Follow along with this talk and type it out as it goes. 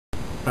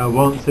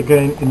Once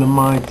again, in the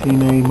mighty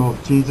name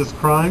of Jesus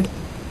Christ,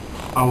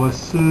 our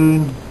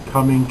soon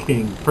coming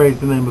King. Praise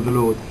the name of the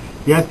Lord.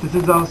 Yes, this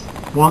is us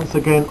once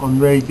again on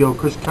Radio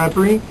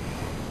Khushkhabri,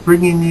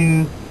 bringing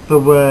you the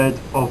Word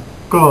of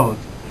God.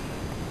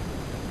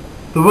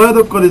 The Word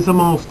of God is the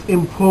most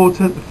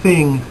important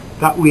thing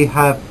that we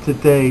have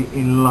today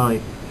in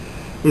life.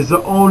 It's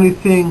the only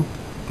thing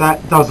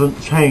that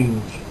doesn't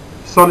change.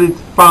 Solid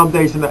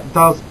foundation that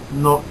does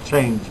not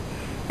change.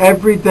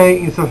 Every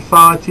day in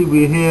society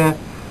we hear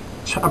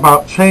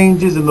about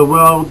changes in the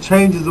world,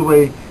 changes the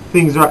way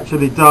things are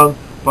actually done,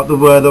 but the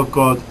Word of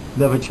God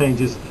never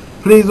changes.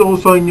 Please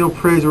also in your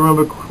prayers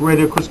remember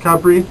Radio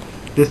Khushkhabri,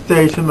 the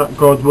station that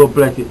God will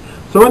bless it.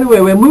 So anyway,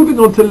 we're moving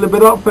on to,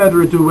 without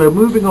further ado, we're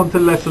moving on to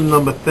lesson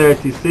number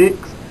 36,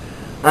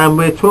 and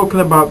we're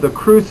talking about the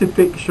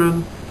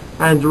crucifixion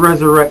and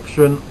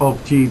resurrection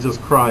of Jesus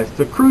Christ.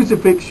 The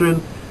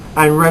crucifixion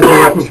and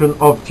resurrection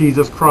of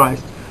Jesus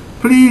Christ.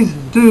 Please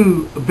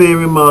do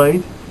bear in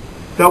mind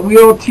that we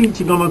are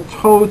teaching on a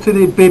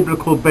totally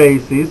biblical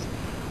basis.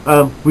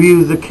 We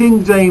use the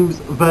King James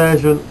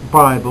Version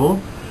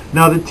Bible.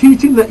 Now the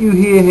teaching that you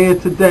hear here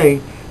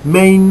today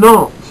may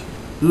not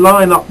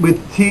line up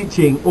with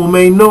teaching, or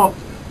may not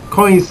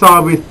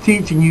coincide with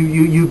teaching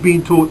you've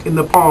been taught in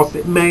the past.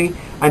 It may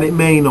and it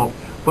may not.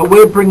 But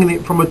we're bringing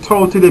it from a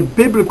totally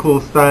biblical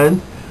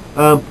stand.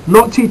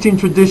 Not teaching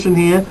tradition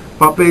here,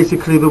 but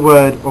basically the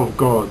Word of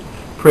God.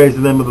 Praise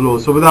the name of the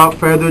Lord. So without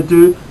further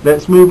ado,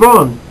 let's move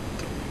on.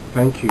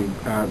 Thank you.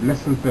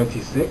 Lesson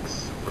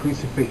 36,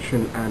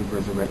 Crucifixion and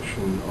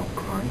Resurrection of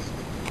Christ,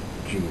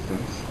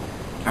 Jesus.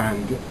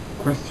 And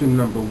question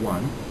number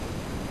 1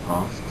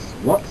 asks,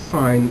 what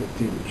sign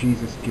did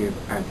Jesus give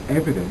as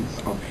evidence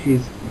of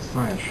his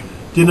messiahship?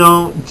 You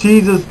know,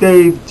 Jesus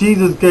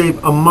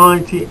gave a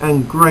mighty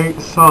and great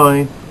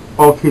sign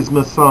of his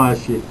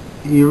messiahship.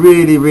 He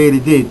really, really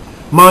did.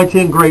 Mighty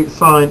and great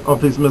sign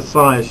of his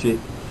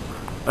messiahship.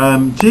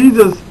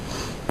 Jesus,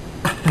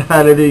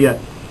 hallelujah,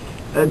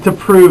 to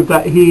prove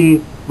that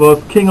he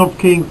was King of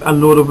Kings and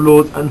Lord of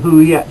Lords, and who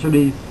he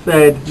actually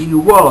said he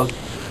was.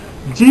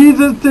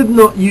 Jesus did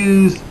not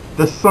use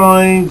the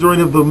signs or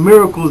any of the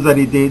miracles that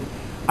he did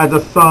as a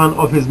sign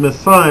of his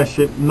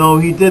messiahship. No,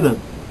 he didn't.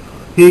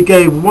 He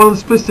gave one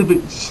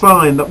specific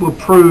sign that will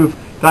prove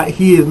that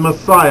he is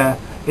Messiah.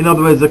 In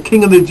other words, the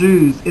King of the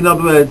Jews. In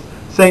other words,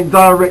 sent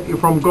directly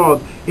from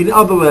God. In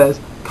other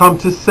words, come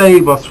to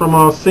save us from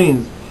our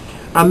sins.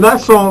 And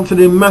that's answered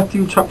in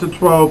Matthew chapter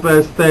 12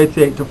 verse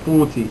 38 to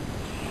 40.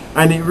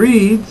 And it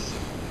reads,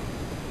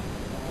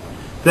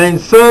 then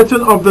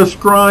certain of the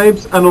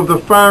scribes and of the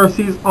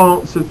Pharisees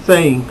answered,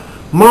 saying,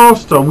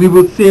 Master, we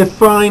would see a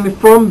sign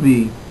from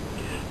thee.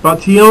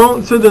 But he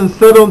answered and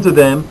said unto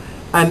them,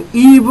 an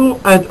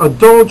evil and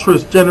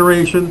adulterous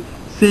generation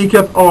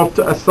seeketh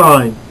after a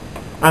sign,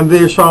 and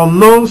there shall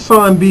no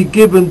sign be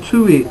given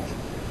to it,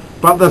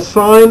 but the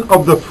sign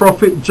of the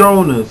prophet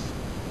Jonas.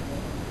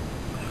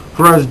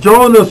 For as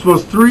Jonas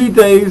was 3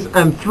 days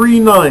and 3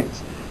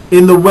 nights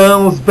in the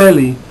whale's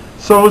belly,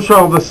 so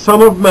shall the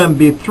Son of Man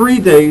be 3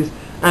 days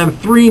and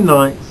 3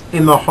 nights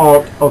in the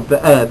heart of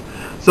the earth.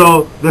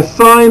 So the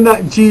sign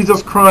that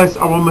Jesus Christ,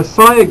 our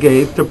Messiah,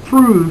 gave to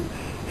prove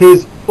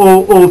his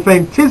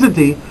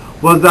authenticity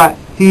was that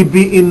he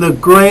be in the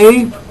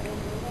grave,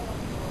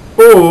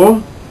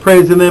 or,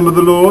 praise the name of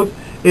the Lord,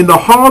 in the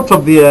heart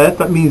of the earth,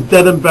 that means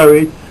dead and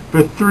buried,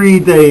 for 3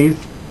 days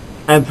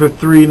and for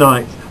 3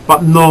 nights.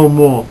 But no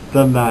more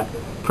than that.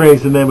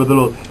 Praise the name of the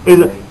Lord.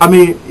 I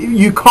mean,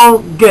 you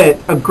can't get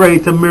a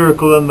greater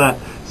miracle than that.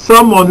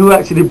 Someone who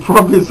actually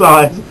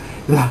prophesies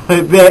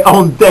their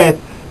own death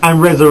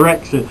and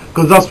resurrection,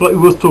 because that's what he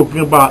was talking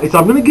about. It's,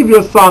 I'm going to give you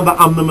a sign that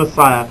I'm the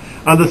Messiah,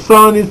 and the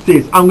sign is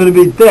this: I'm going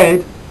to be dead,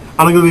 and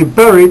I'm going to be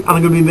buried, and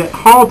I'm going to be in the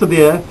heart of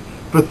the earth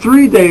for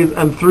 3 days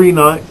and 3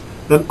 nights.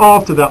 Then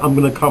after that, I'm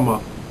going to come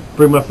up,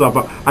 bring myself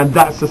up, and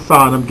that's the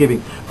sign I'm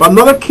giving. But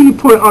another key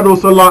point I'd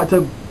also like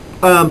to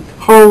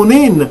hone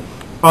in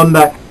on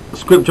that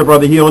scripture,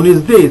 brother, here on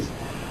is this: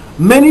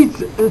 many,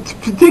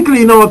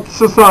 particularly in our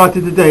society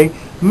today,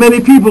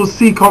 many people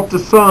seek after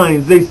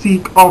signs, they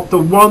seek after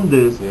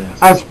wonders,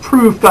 yes, as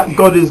proof that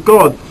God is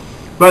God.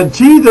 But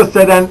Jesus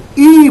said an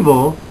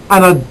evil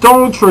and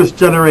adulterous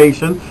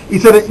generation, he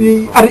said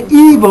an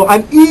evil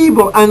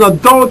and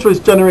adulterous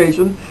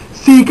generation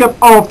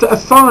seeketh after a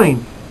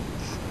sign,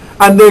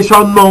 and there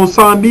shall no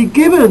sign be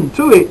given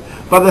to it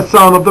but the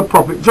sign of the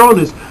prophet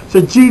Jonas.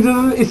 So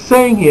Jesus is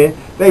saying here,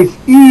 there's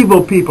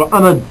evil people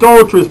and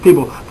adulterous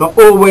people that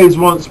always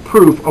wants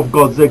proof of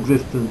God's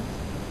existence.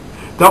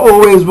 That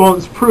always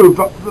wants proof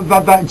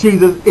that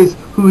Jesus is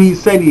who he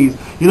said he is.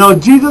 You know,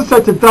 Jesus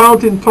said to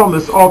doubting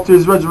Thomas after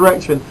his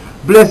resurrection,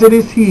 blessed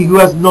is he who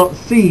has not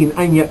seen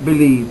and yet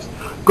believes.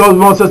 God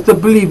wants us to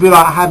believe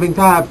without having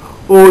to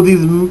have all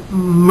these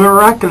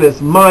miraculous,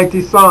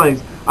 mighty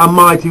signs and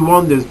mighty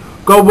wonders.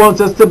 God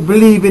wants us to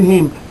believe in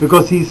him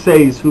because he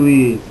says who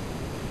he is.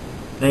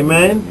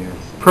 Amen? Yes.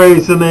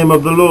 Praise the name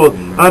of the Lord.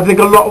 Amen. And I think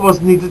a lot of us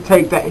need to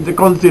take that into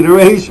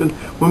consideration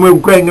when we're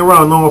going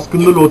around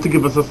asking the Lord to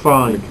give us a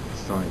sign.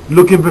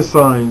 looking for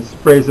signs.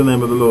 Praise the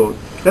name of the Lord.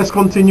 Let's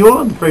continue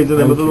on. Praise the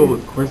name of the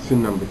Lord.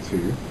 Question number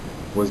 2.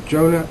 Was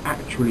Jonah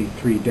actually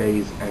 3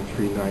 days and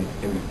 3 nights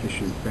in the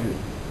fish's belly?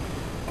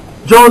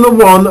 Jonah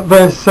 1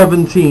 verse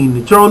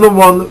 17. Jonah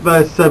 1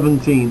 verse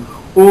 17.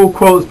 All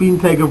quotes being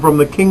taken from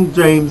the King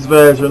James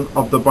Version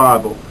of the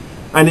Bible.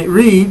 And it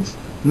reads,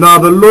 "Now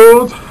the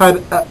Lord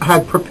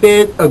had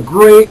prepared a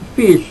great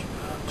fish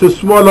to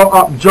swallow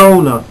up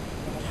Jonah.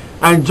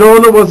 And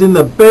Jonah was in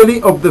the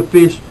belly of the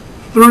fish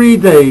 3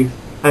 days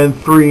and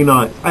 3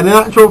 nights." And in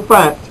actual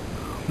fact,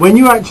 when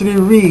you actually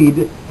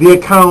read the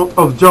account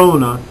of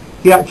Jonah,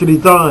 he actually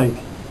died.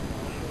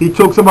 He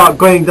talks about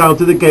going down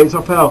to the gates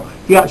of hell.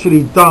 He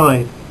actually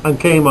died and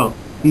came up.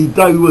 He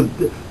died.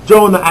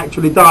 Jonah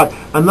actually died.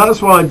 And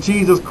that's why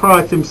Jesus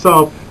Christ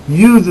himself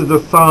uses the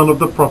sound of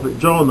the prophet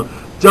Jonah.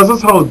 Just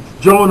as how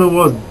Jonah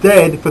was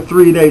dead for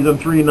 3 days and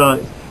 3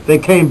 nights, then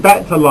came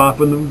back to life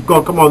when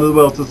God commanded the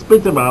world to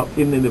spit him out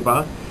in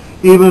Nineveh,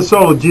 even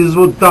so Jesus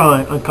will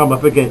die and come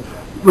up again.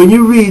 When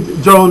you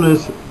read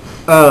Jonah's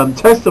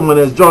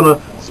testimony, as Jonah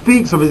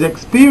speaks of his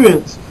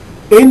experience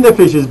in the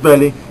fish's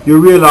belly, you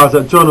realize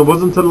that Jonah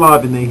wasn't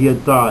alive in there, he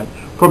had died,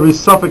 probably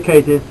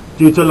suffocated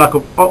due to lack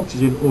of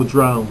oxygen or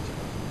drowned.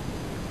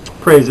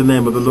 Praise the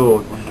name of the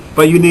Lord.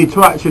 But you need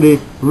to actually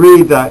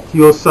read that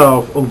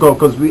yourself on God,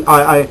 because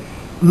I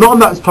not on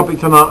that topic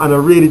tonight, and I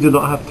really do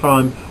not have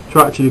time to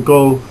actually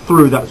go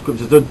through that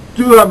scripture. So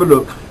do have a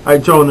look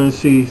at Jonah and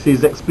see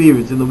his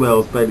experience in the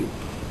whale's belly.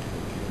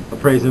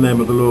 Praise the name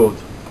of the Lord.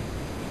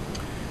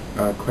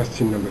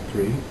 Question number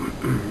 3.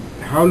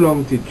 How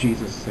long did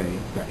Jesus say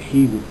that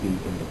he would be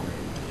in the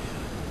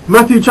grave?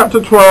 Matthew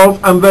chapter 12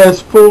 and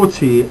verse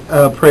 40.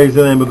 Praise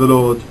the name of the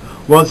Lord.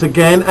 Once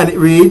again, and it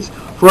reads,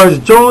 "For as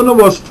Jonah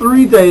was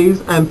 3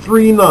 days and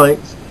 3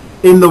 nights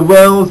in the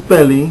whale's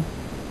belly,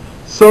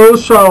 so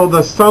shall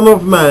the Son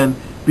of Man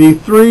be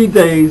 3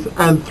 days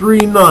and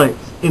 3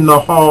 nights in the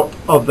heart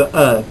of the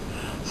earth."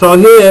 So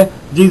here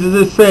Jesus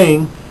is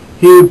saying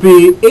he'll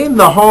be in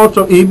the heart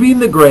of, he'll be in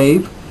the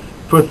grave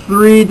for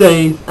 3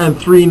 days and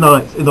 3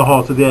 nights in the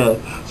heart of the earth.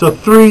 So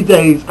 3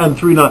 days and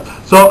 3 nights.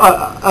 So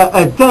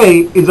a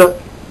day is a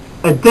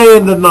day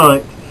and a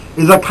night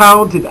is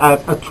accounted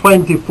as a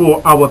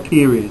 24-hour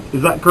period.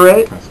 Is that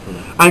correct? That's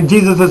correct. And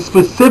Jesus has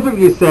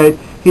specifically said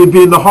he'd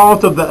be in the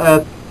heart of the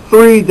earth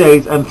 3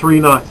 days and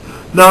 3 nights.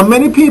 Now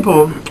many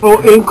people,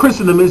 or in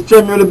Christendom, it's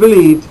generally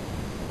believed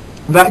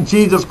that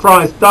Jesus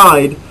Christ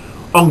died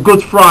on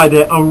Good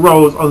Friday and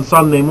rose on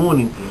Sunday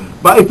morning.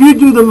 But if you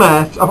do the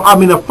maths, I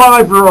mean a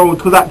 5-year-old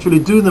could actually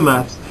do the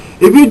maths.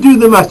 If you do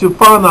the maths, you'll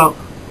find out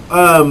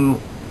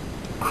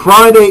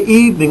Friday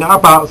evening at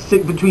about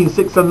between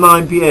 6 and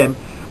 9 p.m.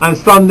 and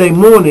Sunday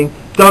morning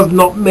does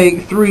not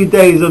make 3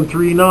 days and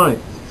 3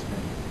 nights.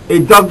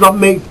 It does not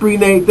make 3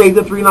 days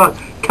and 3 nights.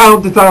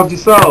 Count it out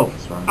yourself.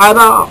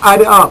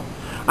 Add it up.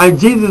 And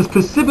Jesus is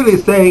specifically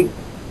saying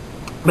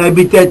they'll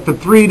be dead for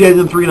 3 days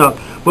and 3 nights.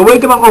 But we're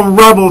going to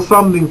unravel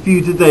something for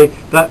you today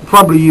that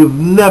probably you've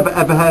never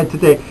ever heard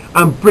today,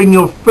 and bring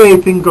your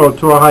faith in God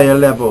to a higher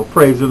level.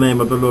 Praise the name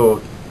of the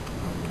Lord.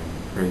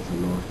 Praise the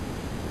Lord.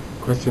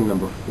 Question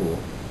number 4.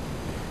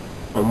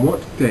 On what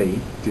day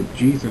did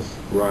Jesus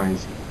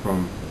rise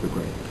from the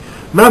grave?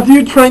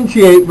 Matthew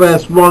 28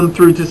 verse 1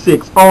 through to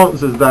 6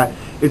 answers that.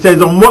 It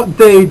says, on what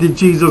day did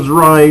Jesus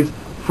rise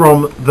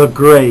from the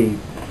grave?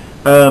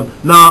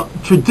 Now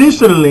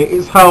traditionally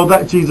it's held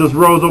that Jesus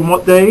rose on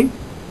what day?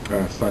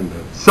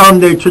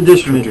 Sunday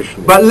traditionally.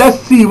 But let's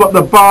see what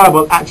the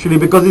Bible actually,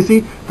 because you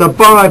see the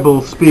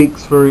Bible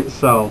speaks for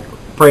itself.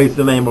 Praise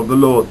the name of the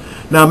Lord.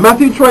 Now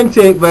Matthew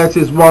 28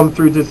 verses 1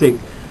 through to 6,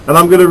 and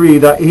I'm going to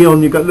read that here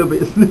on. You got a little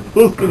bit of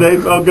sniffles today,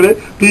 so I'm going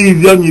to be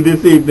easy on you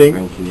this evening.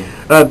 Thank you.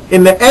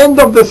 In the end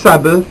of the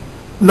Sabbath.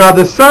 Now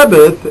the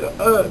Sabbath,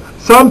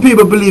 some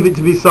people believe it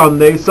to be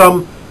Sunday,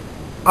 some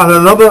and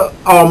another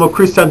arm of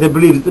Christianity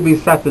believes it to be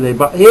Saturday,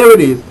 but here it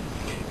is.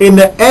 In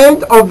the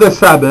end of the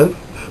Sabbath,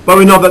 but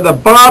we know that the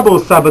Bible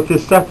Sabbath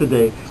is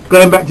Saturday.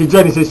 Going back to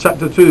Genesis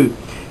chapter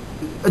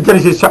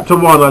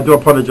 1, I do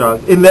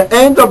apologize. In the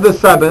end of the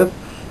Sabbath,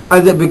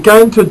 as it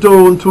began to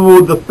dawn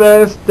toward the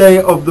first day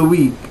of the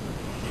week,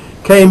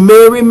 came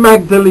Mary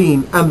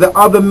Magdalene and the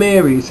other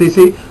Mary. So you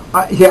see,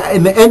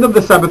 in the end of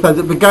the Sabbath, as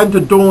it began to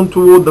dawn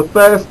toward the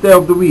first day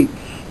of the week,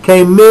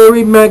 came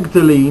Mary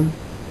Magdalene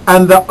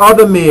and the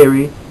other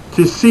Mary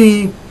to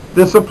see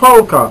the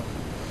sepulchre.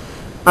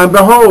 And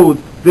behold,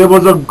 there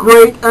was a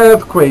great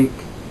earthquake,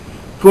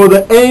 for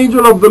the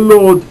angel of the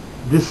Lord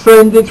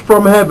descended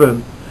from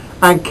heaven,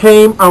 and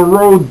came and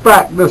rolled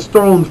back the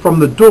stones from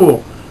the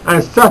door,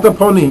 and sat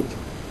upon it.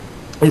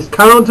 His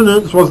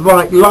countenance was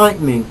like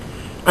lightning,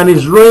 and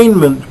his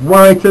raiment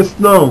white as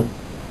snow.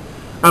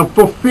 And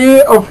for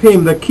fear of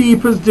him the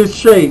keepers did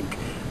shake,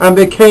 and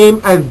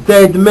became as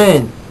dead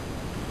men.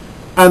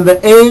 And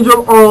the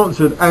angel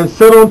answered and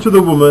said unto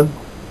the woman,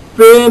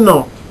 Fear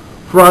not,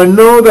 for I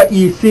know that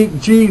ye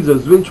seek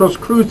Jesus, which was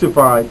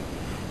crucified.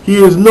 He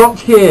is not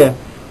here,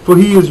 for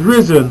he is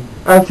risen,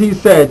 as he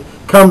said.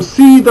 Come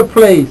see the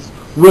place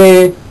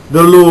where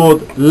the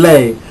Lord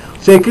lay.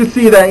 So you can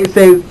see that it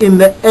says, in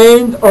the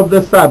end of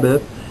the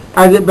Sabbath,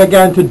 as it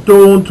began to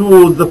dawn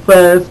towards the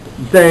first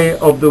day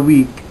of the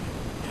week.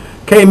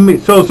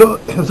 So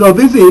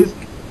this is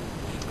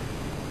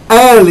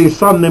early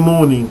Sunday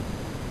morning.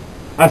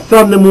 At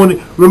Sunday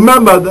morning,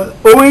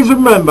 always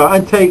remember,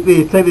 and take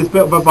this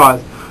bit of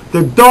advice.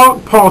 The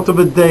dark part of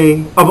a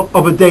day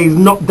is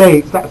not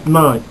day, that's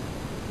night.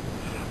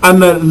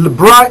 And the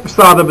bright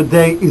side of a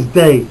day is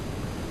day.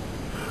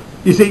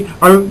 You see,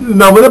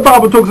 now when the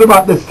Bible talks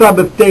about the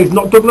Sabbath day, it's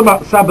not talking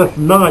about Sabbath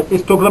night,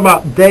 it's talking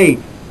about day.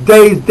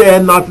 Day is day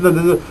and night. There's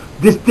a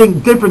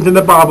distinct difference in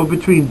the Bible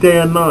between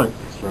day and night.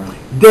 That's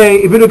right. Day,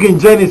 if you look in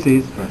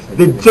Genesis,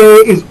 the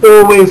day is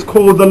always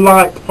called the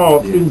light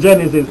part in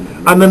Genesis,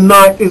 and the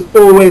night is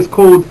always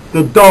called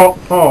the dark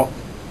part.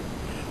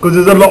 Because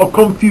there's a lot of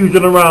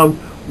confusion around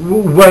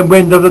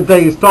when does the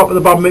day start, but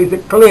the Bible makes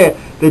it clear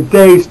the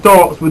day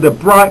starts with the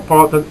bright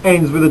part and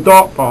ends with the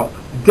dark part.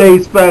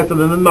 Day's first and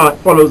then the night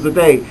follows the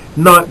day.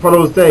 Night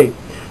follows day.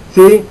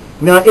 See?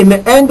 Now in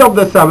the end of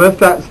the Sabbath,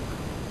 that's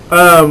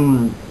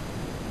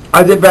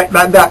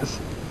that's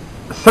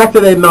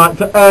Saturday night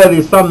to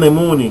early Sunday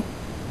morning.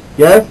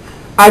 Yes?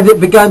 As it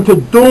began to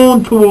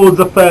dawn towards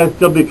the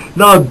first of the week.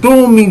 Now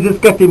dawn means it's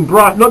getting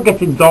bright, not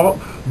getting dark.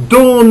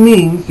 Dawn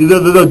means,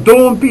 the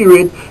dawn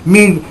period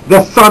means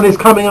the sun is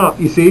coming up,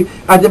 you see.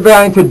 As it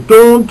began to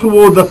dawn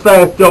towards the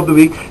first day of the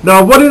week.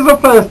 Now what is the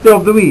first day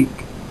of the week?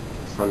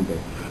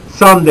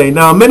 Sunday.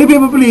 Now many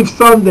people believe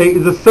Sunday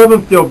is the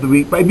seventh day of the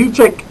week, but if you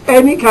check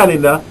any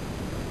calendar,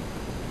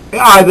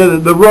 either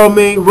the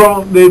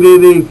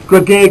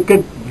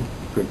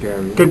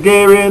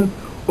Gregorian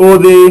or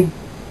the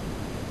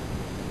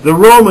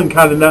Roman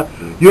calendar,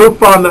 you'll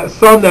find that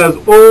Sunday has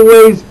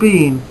always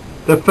been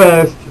the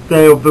first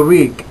day of the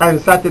week,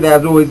 and Saturday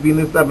has always been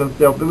the seventh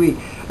day of the week,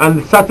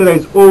 and Saturday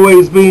has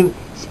always been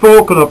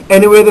spoken of.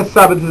 Anywhere the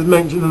Sabbath is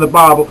mentioned in the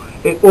Bible,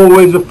 it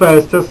always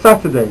refers to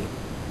Saturday.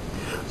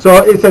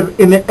 So it says,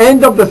 in the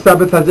end of the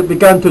Sabbath, as it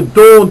began to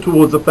dawn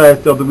towards the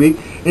first day of the week.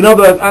 In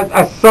other words,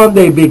 as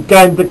Sunday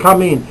began to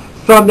come in.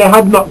 Sunday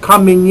had not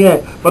come in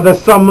yet, but the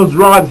sun was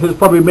rising. It's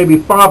probably maybe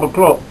 5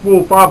 o'clock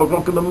in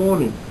the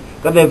morning.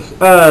 That they've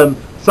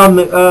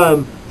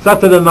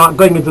Saturday night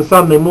going into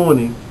Sunday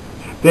morning,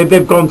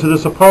 they've gone to the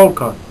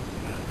sepulchre.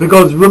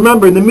 Because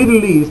remember, in the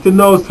Middle East, in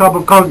those type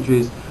of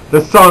countries,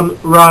 the sun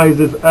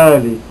rises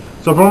early.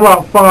 So from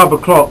about 5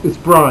 o'clock, it's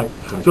bright.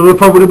 So it'll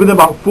probably been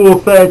about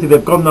 4:30.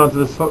 They've gone down to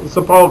the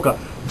sepulchre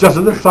just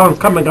as the sun's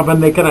coming up,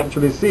 and they can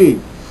actually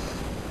see.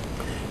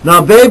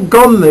 Now they've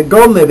gone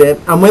there,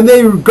 and when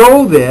they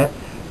go there,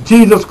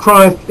 Jesus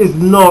Christ is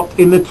not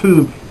in the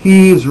tomb.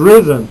 He is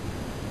risen.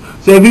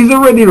 So if he's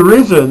already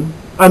risen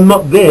and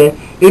not there,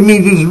 it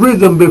means he's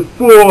risen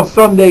before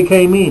Sunday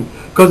came in,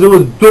 because it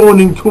was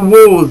dawning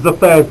towards the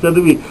first of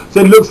the week.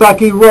 So it looks like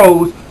he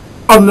rose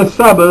on the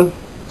Sabbath,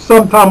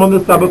 sometime on the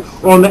Sabbath,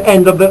 yes, or on the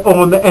end of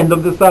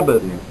the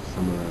Sabbath. Yeah,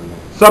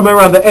 somewhere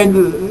around the end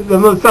of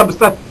the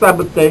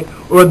Sabbath day,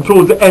 or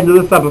towards the end of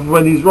the Sabbath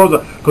when he's rose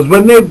up. Because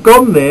when they've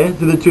gone there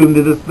to the tomb,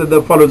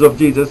 the followers of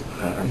Jesus,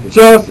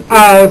 just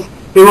as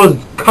it was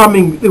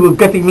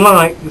getting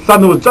light, the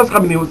sun was just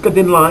coming, it was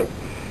getting light,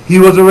 he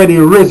was already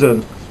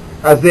risen,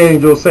 as the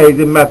angel says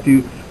in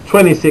Matthew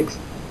 26,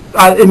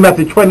 in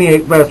Matthew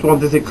 28 verse 1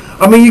 to 6.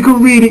 I mean, you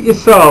can read it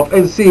yourself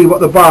and see what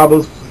the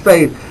Bible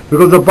says,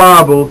 because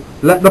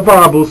let the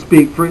Bible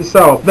speak for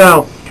itself.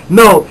 Now,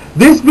 no,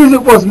 this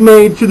visit was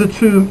made to the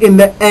tomb in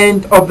the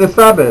end of the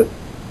Sabbath.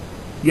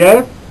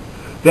 Yes?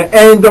 The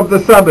end of the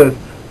Sabbath.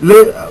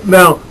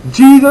 Now,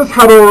 Jesus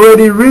had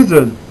already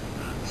risen,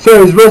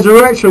 so his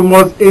resurrection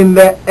was in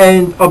the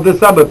end of the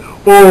Sabbath,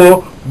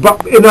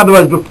 but in other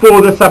words, before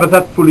the Sabbath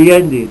had fully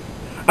ended.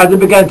 As it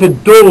began to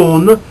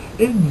dawn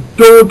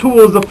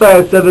towards the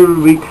first day of the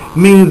week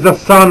means the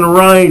sun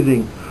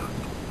rising.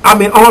 I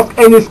mean, ask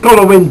any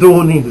scholar when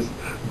dawn is.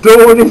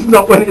 Dawn is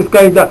not when it's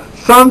going down.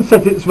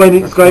 Sunset is when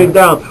it's going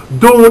down.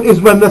 Dawn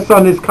is when the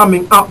sun is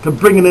coming up to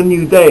bring in a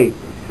new day.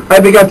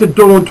 It began to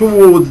dawn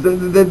towards the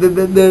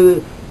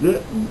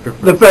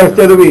first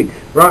day of the week,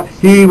 right?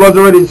 He was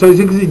already, so as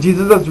you can see,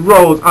 Jesus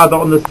rose either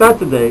on the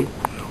Saturday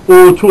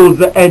or towards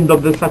the end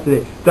of the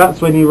Saturday.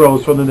 That's when he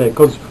rose from the dead.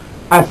 Because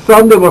as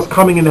Sunday was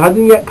coming in,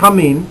 hadn't yet come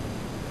in,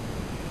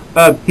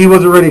 he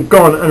was already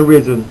gone and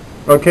risen.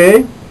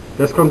 Okay?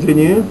 Let's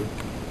continue.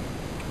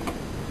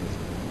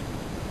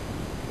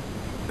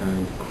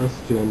 And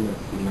question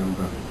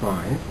number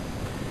 5.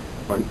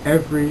 On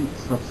every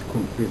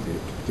subsequent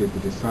visit, did the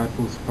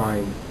disciples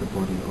find the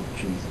body of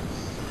Jesus?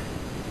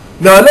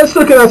 Now let's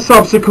look at the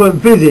subsequent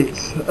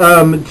visits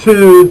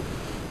to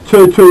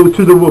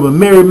the woman,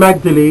 Mary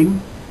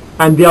Magdalene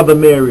and the other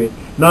Mary.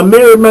 Now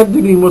Mary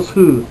Magdalene was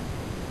who?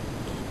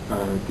 The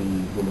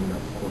woman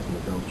that was caught in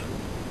adultery.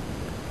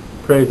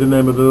 Praise the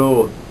name of the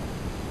Lord.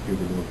 In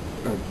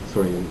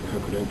her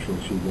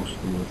credentials, she washed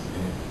the Lord's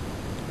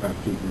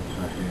feet with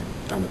her hair,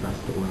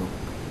 alabaster oil.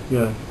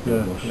 Yeah.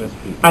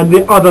 And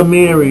the other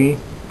Mary,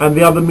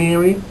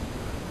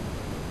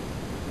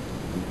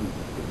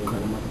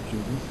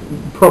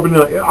 Probably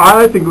not.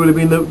 I think it would have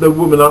been the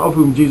woman out of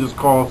whom Jesus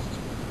cast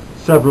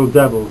seven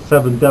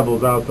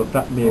devils out of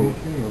that Mary.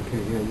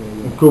 Okay,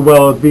 yeah. Could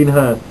well have been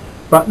her.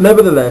 But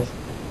nevertheless,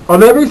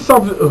 on every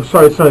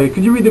sorry,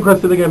 could you read the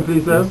question again,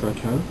 please, sir? Yes, I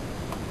can.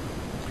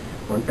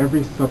 On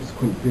every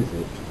subsequent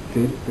visit,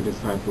 did the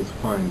disciples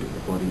find the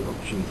body of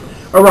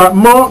Jesus? Alright,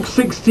 Mark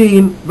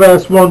 16,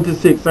 verse 1 to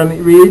 6, and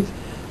it reads,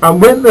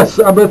 and when the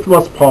Sabbath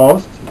was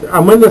past,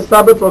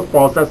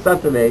 that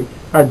Saturday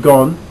had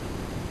gone,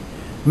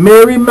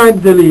 Mary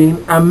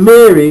Magdalene and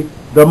Mary,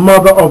 the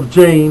mother of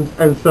James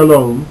and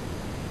Salome,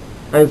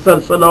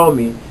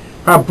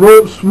 had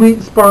brought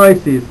sweet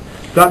spices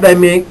that they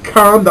might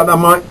come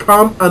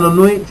and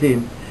anoint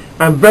him.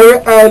 And very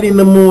early in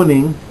the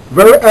morning,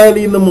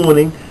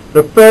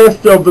 the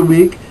first day of the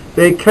week,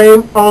 they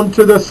came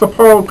onto the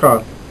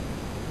sepulchre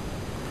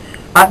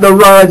at the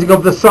rising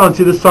of the sun.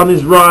 See, the sun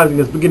is rising,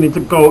 it's beginning to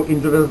go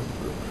into the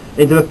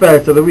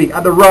first of the week,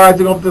 at the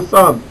rising of the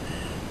sun.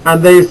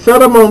 And they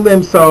said among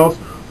themselves,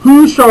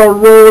 who shall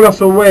roll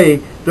us away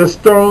the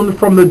stone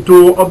from the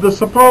door of the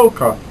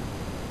sepulchre?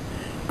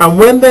 And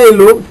when they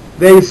looked,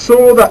 they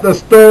saw that the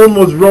stone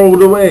was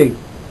rolled away,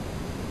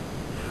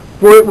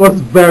 for it was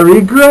very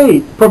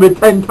great, probably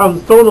 10-ton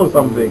stone or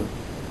something.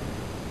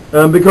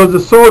 Because the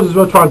soldiers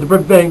were trying to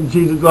prevent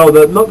Jesus,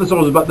 not the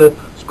soldiers, but the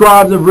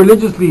scribes and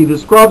religious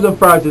leaders, scribes and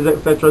Pharisees,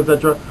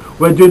 etc.,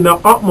 were doing their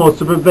utmost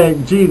to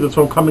prevent Jesus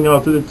from coming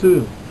out of the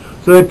tomb.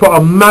 So they put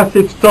a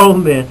massive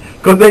stone there,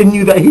 because they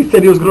knew that he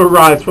said he was going to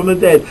rise from the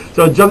dead.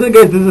 So just in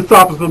case the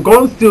disciples could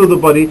go and steal the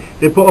body,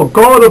 they put a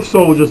guard of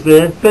soldiers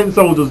there, sent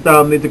soldiers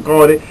down there to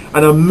guard it,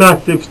 and a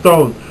massive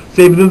stone.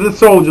 So even if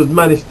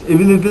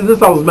the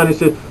disciples managed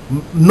to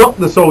knock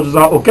the soldiers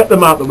out or get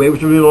them out of the way,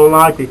 which was really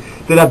unlikely,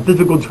 they'd have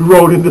difficulty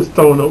rolling the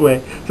stone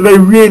away. So they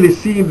really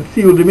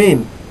sealed him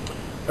in.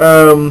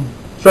 So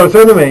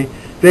anyway,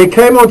 they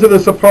came onto the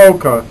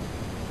sepulchre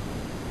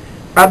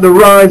at the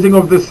rising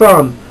of the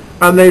sun,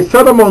 and they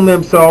said among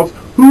themselves,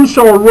 who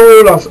shall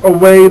roll us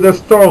away the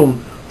stone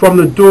from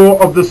the door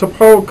of the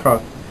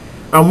sepulchre?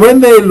 And when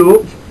they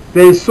looked,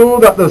 they saw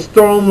that the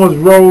stone was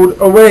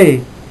rolled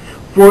away,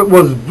 for it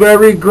was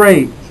very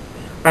great.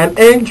 And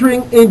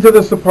entering into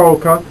the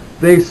sepulchre,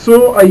 they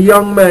saw a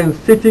young man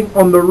sitting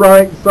on the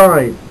right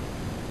side,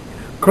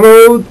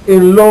 clothed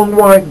in long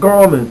white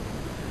garments,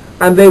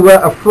 and they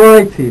were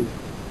affrighted.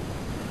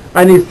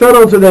 And he said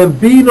unto them,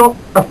 be not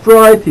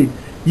affrighted,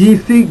 ye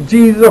seek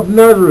Jesus of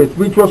Nazareth,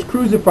 which was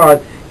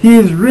crucified. He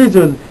is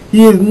risen,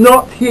 he is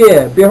not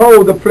here.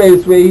 Behold the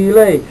place where he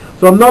lay.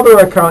 So another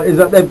account is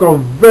that they've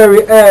gone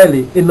very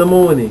early in the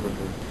morning.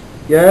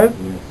 Yeah?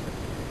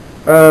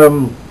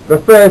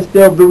 The first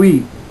day of the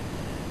week.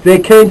 They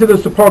came to the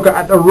sepulchre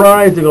at the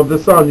rising of the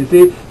sun. You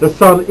see, the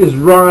sun is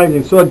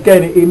rising. So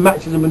again, it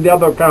matches them in the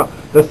other account.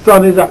 The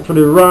sun is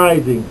actually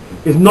rising.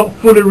 It's not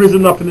fully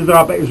risen up in his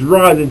eye, but it's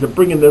rising to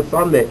bring in the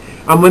sun there.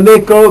 And when they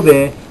go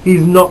there,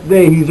 he's not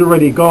there. He's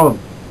already gone.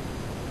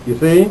 You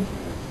see?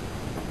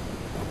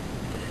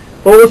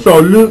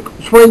 Also, Luke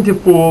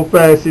 24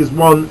 verses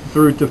 1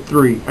 through to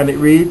 3. And it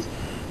reads,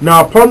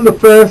 now upon the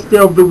first day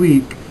of the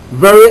week,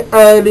 very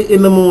early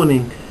in the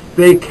morning,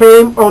 they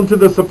came unto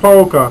the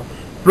sepulchre,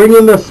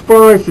 bringing the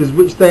spices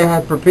which they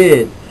had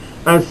prepared,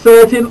 and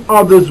certain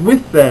others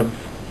with them.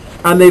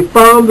 And they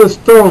found the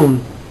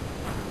stone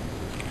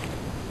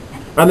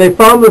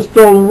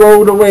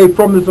rolled away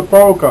from the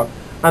sepulchre.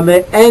 And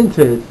they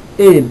entered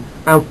in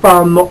and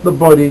found not the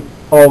body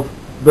of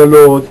the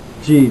Lord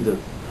Jesus.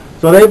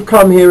 So they've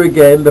come here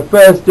again, the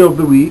first day of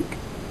the week,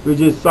 which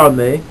is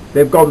Sunday.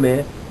 They've gone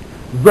there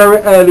very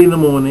early in the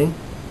morning,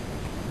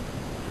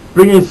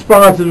 bringing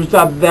spices which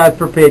they had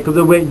prepared, because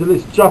they're waiting till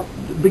it's just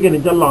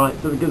beginning to light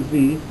so they can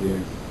see.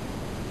 Yes.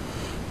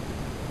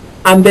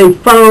 And they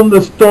found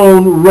the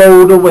stone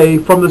rolled away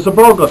from the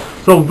sepulchre.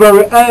 So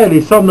very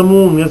early, Sunday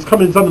morning, it's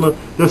coming Sunday morning,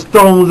 the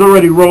stone's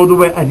already rolled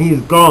away and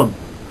he's gone.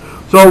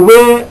 So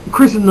where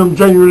Christendom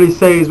generally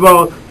says,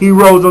 well, he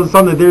rose on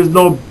Sunday, there is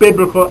no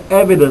biblical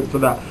evidence for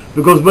that.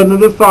 Because when the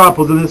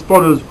disciples and his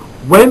followers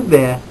went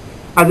there,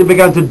 as it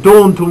began to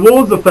dawn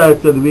towards the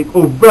first day of the week,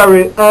 or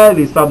very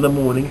early Sunday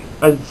morning,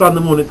 as Sunday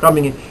morning is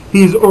coming in,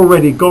 he's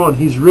already gone,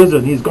 he's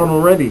risen, he's gone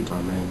already.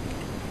 Amen.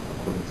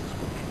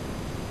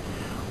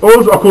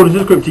 Also, according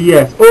to Scripture,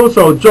 yes.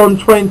 Also, John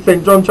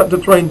chapter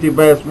 20,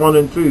 verse 1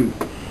 and 2.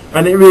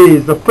 And it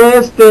reads, the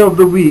first day of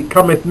the week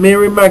cometh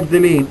Mary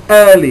Magdalene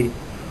early,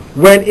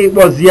 when it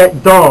was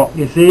yet dark,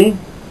 you see.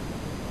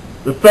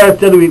 The first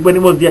day of the week, when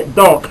it was yet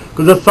dark,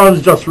 because the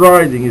sun's just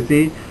rising, you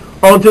see,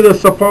 unto the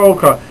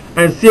sepulchre,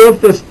 and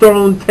seeth the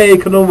stone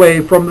taken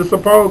away from the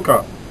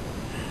sepulchre.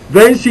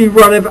 Then she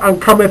runneth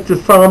and cometh to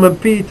Simon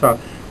Peter,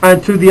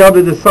 and to the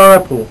other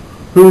disciple,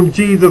 whom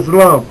Jesus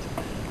loved,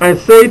 and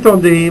saith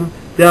unto him,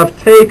 they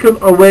have taken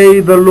away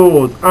the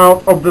Lord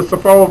out of the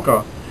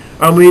sepulchre,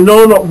 and we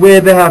know not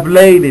where they have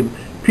laid him.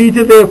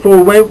 Peter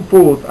therefore went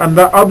forth, and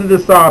the other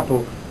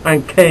disciple,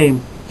 and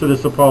came to the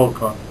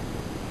sepulchre.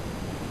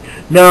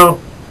 Now,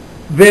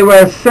 there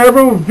were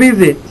several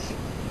visits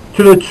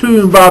to the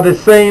tomb by the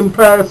same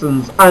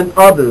persons and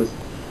others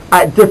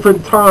at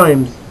different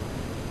times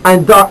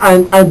and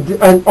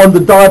under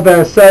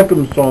diverse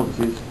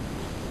circumstances.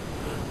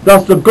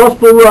 Thus the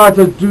gospel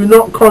writers do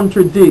not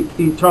contradict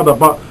each other,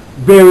 but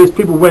various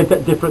people went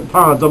at different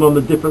times and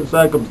under different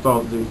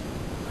circumstances.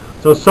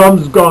 So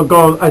some's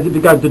gone as it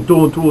began to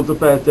dawn towards the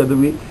first day of the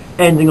week,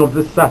 ending of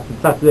the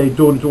Saturday,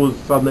 dawn towards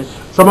Sunday.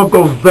 Some have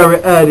gone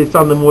very early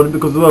Sunday morning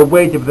because they were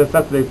waiting for the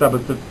Saturday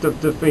Sabbath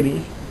to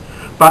finish.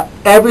 But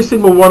every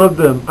single one of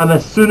them, and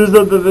as soon as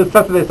the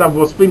Saturday Sabbath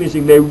was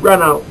finishing, they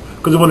ran out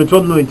because they wanted to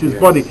anoint his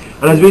body.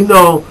 And as we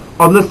know,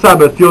 on the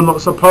Sabbath, you're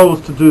not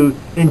supposed to do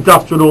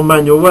industrial or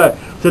manual work.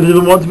 So they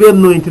didn't want to be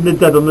anointing the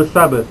dead on the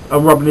Sabbath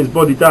and rubbing his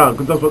body down,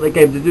 because that's what they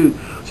came to do.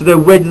 So they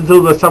waited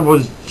until the Sabbath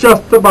was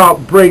just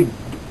about break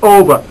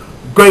over,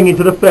 going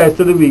into the first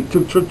of the week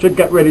to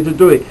get ready to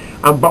do it.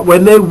 But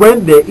when they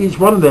went there, each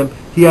one of them,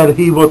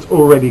 he was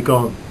already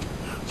gone.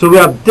 So we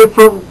have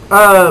different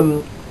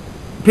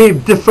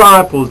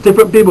disciples,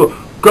 different people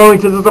going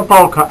to the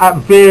sepulchre at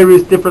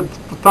various different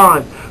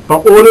times.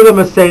 But all of them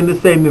are saying the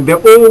same thing. They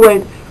all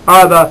went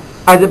either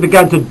as it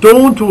began to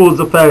dawn towards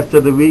the first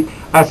of the week,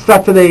 as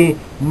Saturday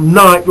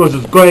night was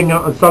just going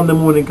out and Sunday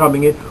morning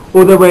coming in,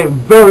 or they went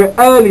very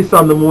early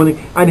Sunday morning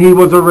and he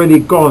was already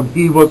gone.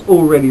 He was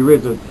already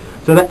risen.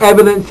 So the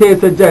evidence here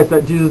suggests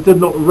that Jesus did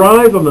not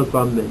rise on the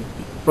Sunday,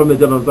 from the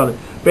dead on Sunday,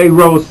 but he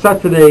rose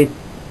Saturday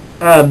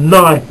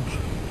night,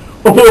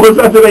 or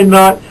Saturday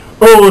night,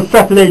 or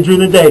Saturday during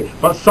the day,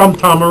 but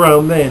sometime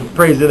around then.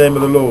 Praise the name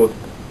of the Lord.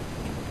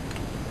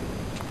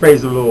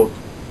 Praise the Lord.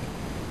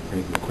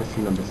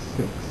 Question number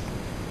 6.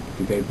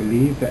 Did they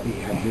believe that he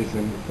had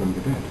risen from the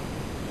dead?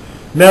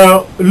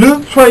 Now,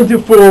 Luke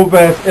 24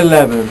 verse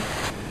 11.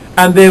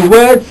 And their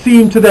words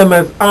seemed to them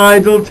as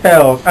idle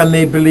tales, and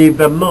they believed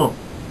them not.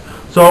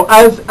 So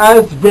as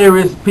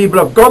various people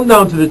have gone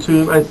down to the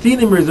tomb and seen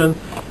him risen,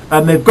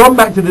 and they've gone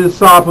back to the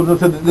disciples and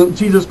said that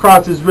Jesus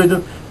Christ is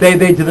risen, they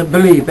didn't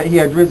believe that he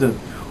had risen.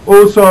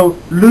 Also,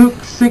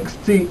 Luke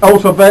 16,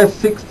 also verse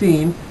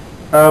 16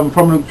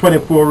 from Luke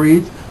 24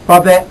 reads,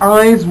 but their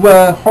eyes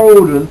were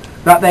holden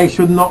that they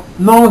should not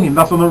know him.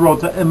 That's on the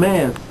road to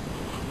Emmaus.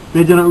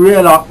 They didn't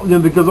realize,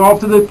 because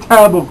after the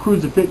terrible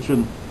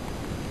crucifixion,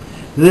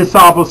 the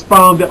disciples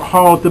found it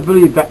hard to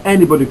believe that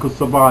anybody could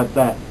survive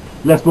that,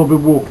 let alone be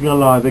walking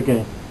alive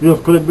again. They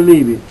just couldn't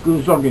believe it. It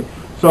was shocking.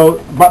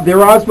 So, but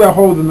their eyes were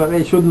holden that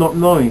they should not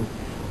know him.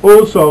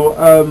 Also,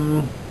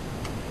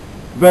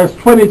 verse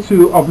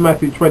 22 of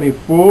Matthew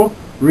 24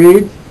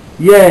 reads,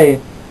 yea,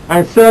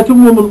 and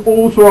certain women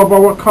also of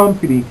our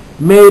company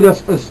made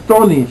us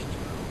astonished,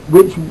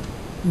 which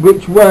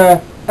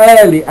were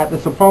early at the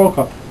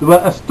sepulchre. They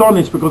were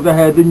astonished because they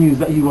heard the news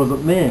that he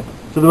wasn't there.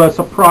 So they were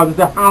surprised. They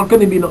said, how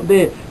can he be not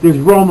there? There's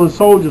Roman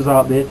soldiers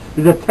out there.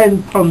 There's a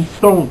 10-ton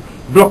stone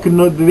blocking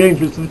the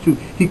entrance to the tomb.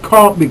 He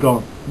can't be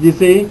gone. You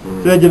see?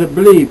 So they didn't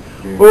believe.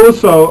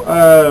 Also,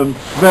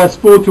 verse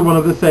 41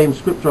 of the same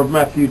scripture of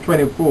Matthew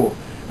 24.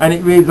 And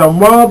it reads, and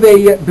while they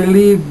yet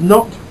believed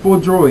not for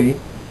joy,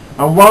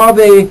 and while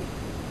they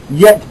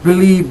yet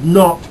believed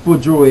not for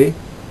joy,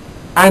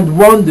 and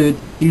wondered,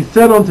 he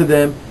said unto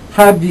them,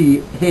 have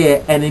ye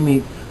here any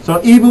meat? So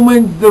even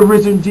when the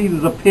risen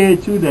Jesus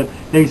appeared to them,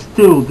 they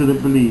still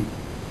didn't believe.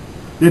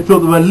 They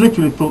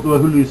literally thought they were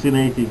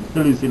hallucinating.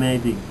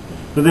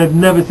 But they've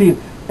never seen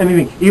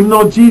anything. Even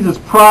though Jesus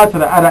prior to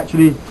that had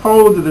actually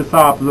told the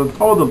disciples and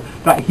told them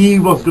that he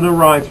was going to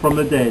rise from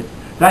the dead.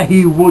 That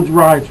he would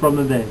rise from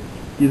the dead.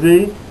 You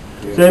see?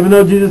 Yeah. So even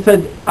though Jesus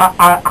said,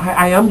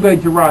 I am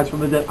going to rise from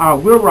the dead, I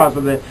will rise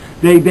from the dead,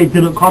 they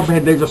didn't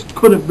comprehend, they just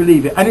couldn't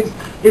believe it. And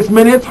it's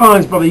many a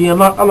times, Brother Ian,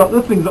 like a lot of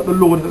the things that the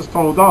Lord has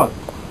told us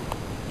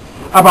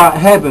about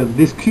heaven,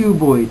 this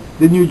cuboid,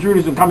 the New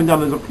Jerusalem coming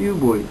down as a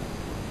cuboid.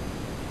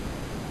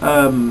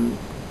 The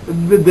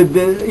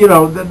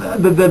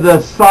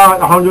size,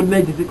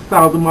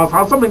 186,000 miles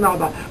high, something like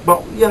that,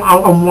 but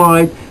and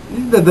wide,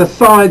 the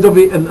size of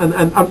it,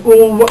 and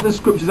all what the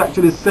scriptures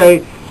actually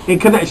say in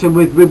connection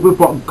with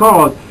what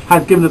God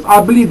has given us.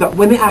 I believe that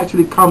when it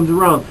actually comes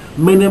around,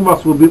 many of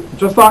us will be,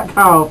 just like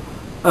how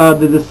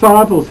the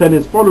disciples and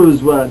his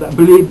followers were that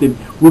believed him,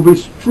 will be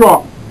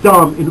struck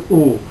dumb in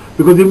awe.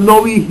 Because even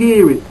though we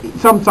hear it,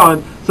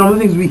 sometimes some of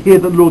the things we hear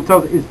that the Lord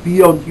tells us is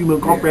beyond human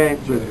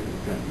comprehension.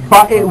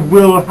 But it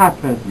will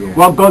happen.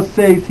 What God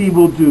says he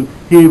will do,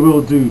 he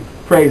will do.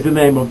 Praise the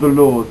name of the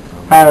Lord.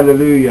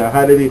 Hallelujah,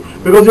 hallelujah.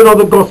 Because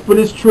the gospel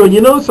is true. And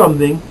you know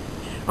something?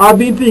 I've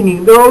been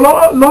thinking, there are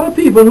a lot of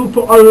people who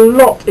put a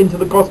lot into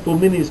the gospel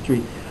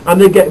ministry, and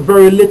they get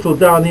very little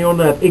down here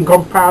on earth in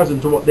comparison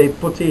to what they've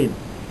put in.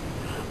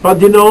 But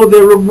their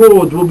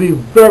reward will be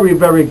very,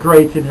 very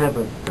great in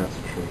heaven. That's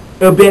true.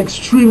 It'll be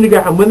extremely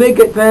great. And when they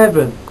get to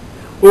heaven,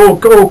 or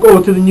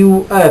go to the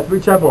new earth,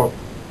 whichever,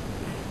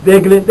 they're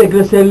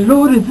gonna say,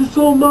 Lord, is this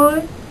all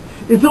mine?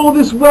 Is all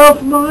this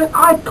wealth mine?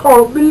 I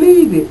can't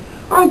believe it.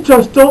 I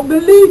just don't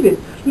believe it.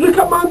 Look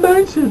at my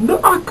mansion.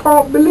 Look, I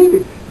can't believe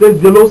it.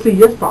 The Lord say,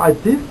 yes, but I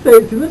did say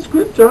it's in the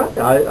scripture.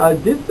 I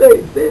did say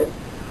it's there.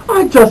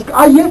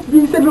 Yes,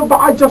 you said, Lord, but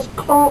I just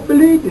can't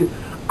believe it.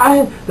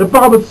 The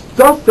Bible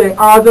does say,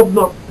 eyes have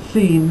not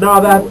seen,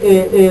 neither have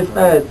ears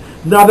heard,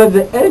 neither has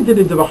it entered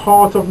into the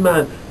heart of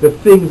man the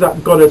things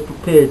that God has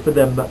prepared for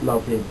them that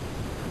love him.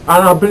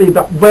 And I believe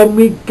that when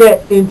we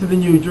get into the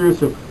New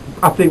Jerusalem,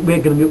 I think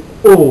we're going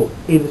to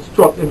be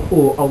struck in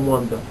awe and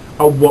wonder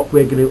at what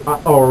we're going to,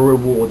 at our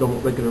reward and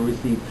what we're going to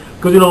receive.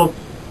 Because, you know,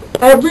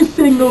 every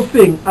single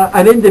thing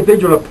an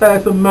individual, a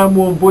person, man,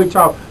 woman, boy,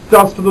 child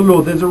does for the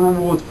Lord, there's a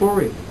reward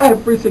for it.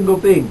 Every single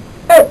thing.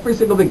 Every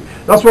single thing.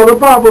 That's why the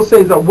Bible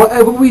says that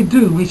whatever we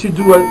do, we should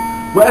do it.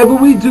 Whatever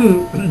we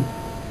do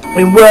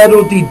in word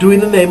or deed, do in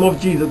the name of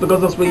Jesus,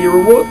 because that's where your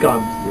reward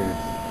comes. Yes.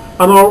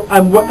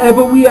 And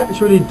whatever we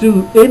actually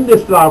do in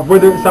this life,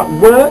 whether it's at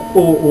work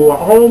or at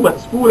home, at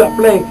school, at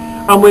play,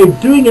 and we're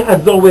doing it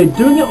as though we're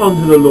doing it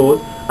unto the Lord,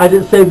 as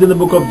it says in the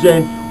book of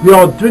James, we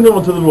are doing it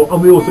unto the Lord,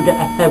 and we also get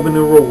a heavenly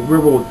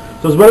reward.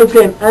 So as well as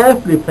getting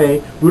earthly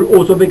pay, we'll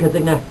also be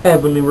getting a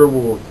heavenly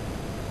reward,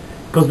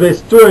 because we're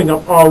storing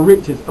up our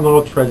riches and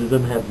our treasures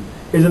in heaven.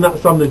 Isn't that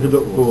something to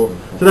look for?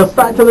 So the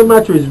fact of the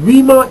matter is,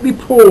 we might be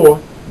poor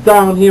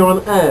down here on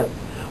earth,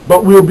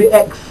 but we'll be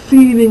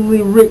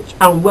exceedingly rich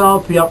and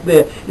wealthy up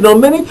there. You know,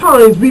 many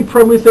times we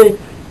pray and we say,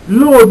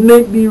 Lord,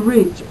 make me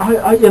rich.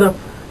 You know,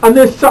 and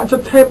there's such a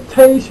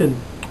temptation.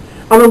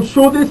 And I'm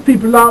sure there's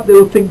people out there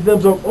who think to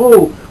themselves,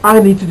 oh, I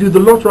need to do the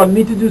lottery, I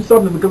need to do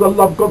something because I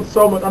love God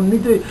so much, I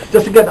need to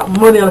just to get that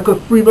money and I could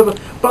free myself.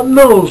 But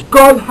no,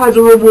 God has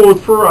a reward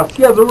for us.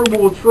 He has a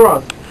reward for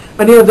us.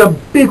 And He has a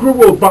big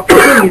reward. But the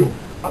thing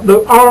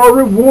is, our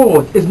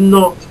reward is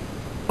not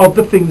of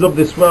the things of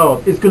this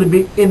world. It's going to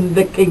be in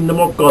the kingdom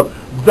of God.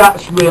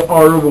 That's where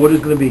our reward is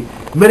going to be.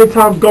 Many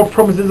times God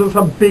promises us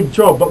a big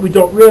job, but we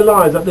don't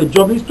realize that the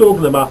job He's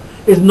talking about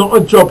is not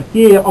a job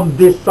here on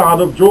this side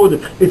of Jordan.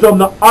 It's on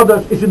the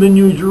other, it's in the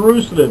New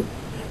Jerusalem.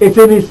 It's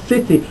in His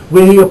city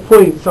where He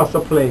appoints us a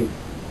place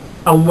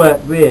and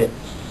work there.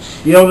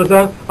 You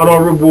understand? And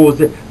our rewards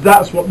there.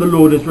 That's what the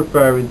Lord is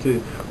referring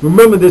to.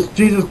 Remember this,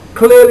 Jesus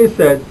clearly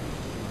said,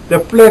 the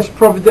flesh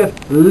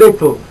profiteth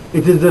little.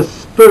 It is the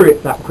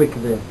spirit that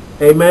quickeneth.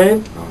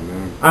 Amen?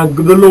 Amen. And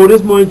the Lord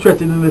is more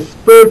interested in the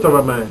spirit of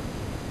a man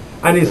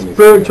and his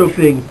spiritual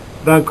things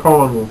than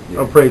carnal.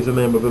 Yeah. I praise the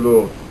name of the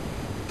Lord.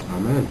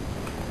 Amen.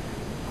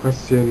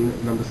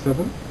 Question number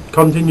 7.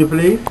 Continue,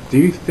 please. Do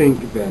you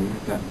think then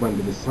that when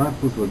the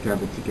disciples were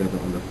gathered together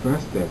on the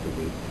first day of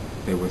the week,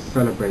 they were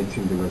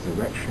celebrating the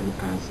resurrection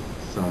as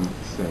some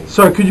say?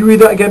 Sorry, could you read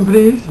that again,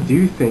 please? Do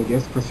you think,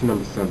 yes, question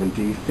number 7,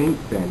 do you think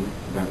then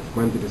that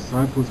when the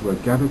disciples were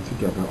gathered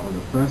together on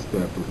the first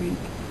day of the week,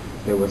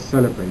 they were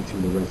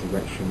celebrating the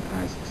resurrection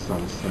as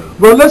some say?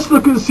 Well, let's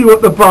look and see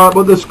what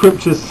the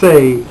scriptures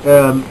say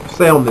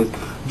on this.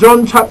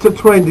 John chapter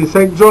 20,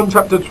 St. John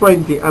chapter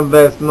 20 and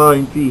verse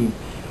 19.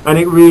 And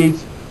it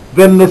reads,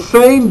 Then the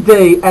same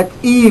day at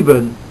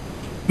even,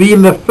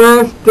 being the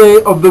first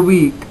day of the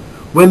week,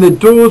 when the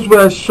doors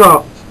were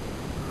shut,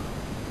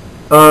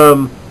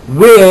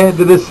 where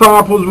the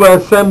disciples were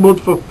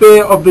assembled for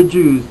fear of the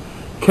Jews,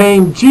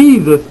 came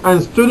Jesus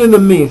and stood in the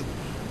midst,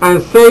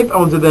 and said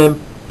unto them,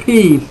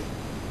 Peace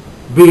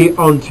be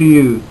unto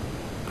you.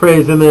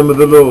 Praise the name of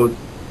the Lord.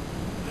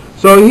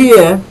 So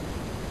here,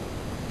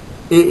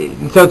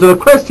 so the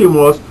question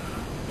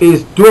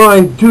is do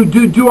I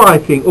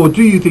think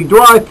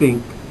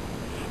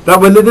that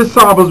when the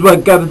disciples were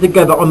gathered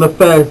together on the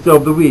first day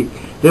of the week,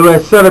 they were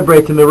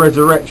celebrating the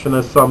resurrection,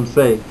 as some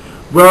say?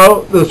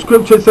 Well, the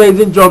scripture says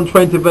in John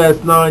 20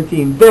 verse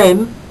 19,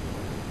 then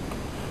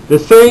the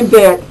same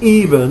day at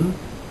even,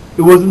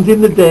 it wasn't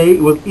in the day,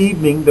 it was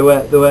evening, they were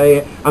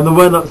and they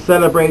were not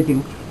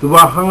celebrating, they were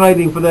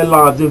hiding for their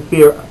lives in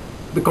fear,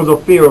 because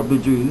of fear of the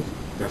Jews.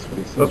 That's what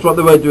it says. That's what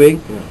they were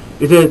doing. Yeah.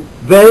 It said,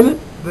 then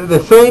the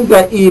same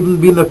day even,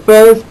 being the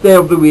first day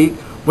of the week,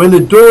 when the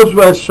doors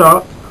were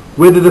shut,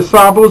 where the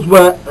disciples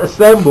were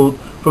assembled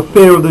for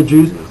fear of the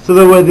Jews, so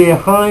they were there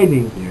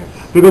hiding.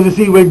 Yes. Because you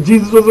see, when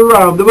Jesus was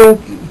around, they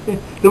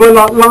were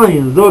like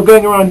lions. They were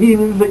going around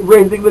healing,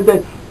 raising the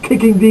dead,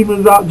 kicking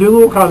demons out, doing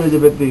all kinds of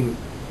different things.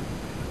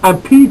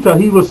 And Peter,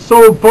 he was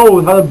so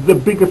bold, had the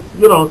biggest,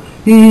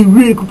 he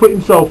really could put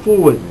himself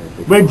forward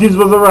when Jesus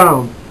was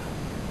around.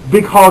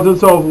 Big heart and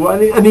so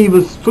forth. And he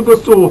even took a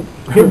sword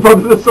in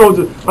front of the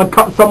soldiers and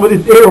cut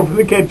somebody's ear off and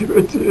they came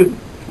to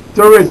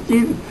arrest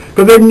Jesus.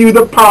 Because they knew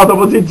the power that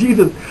was in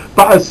Jesus.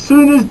 But as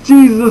soon as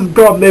Jesus is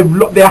gone, they're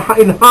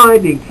in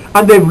hiding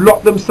and they've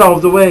locked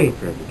themselves away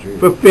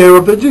for fear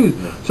of the Jews.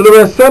 Yeah. So they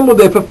were assembled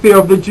there for fear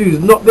of the Jews,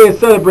 not there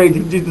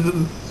celebrating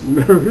Jesus'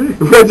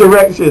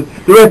 resurrection.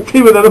 They were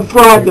timid and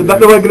frightened that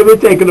they were going to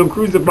be taken and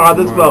crucified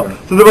as well.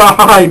 So they were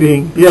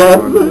hiding.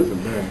 Yeah.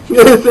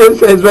 Yes, it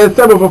says, "When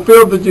assembled for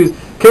fear of the Jews,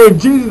 came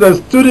Jesus and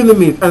stood in the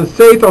midst and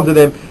said unto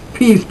them,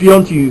 Peace be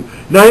unto you."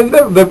 Now,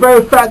 the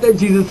very fact that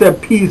Jesus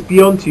said, Peace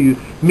be unto you,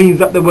 means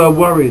that they were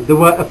worried, they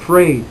were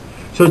afraid.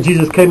 So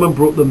Jesus came and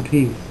brought them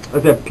peace.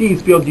 I said,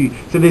 Peace be unto you.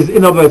 So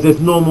in other words,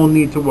 there's no more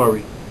need to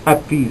worry.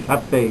 Have peace,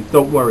 have faith,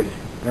 don't worry.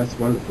 That's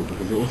wonderful,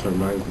 because it also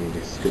reminds me of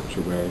this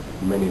scripture where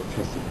many have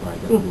testified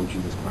that the Lord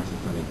Jesus Christ has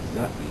done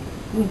exactly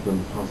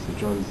when Pastor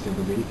John said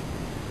the week,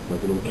 where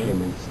the Lord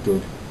came and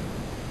stood.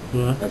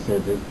 Yeah. And so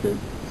the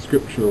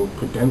scriptural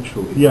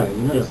credential is yeah.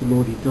 there. It's the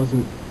Lord, He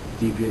doesn't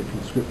deviate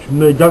from scripture.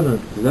 No, He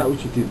doesn't. So that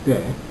which He did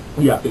there,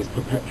 Yeah. is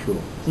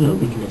perpetual. So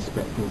we can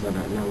expect things like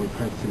that. Now we've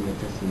heard similar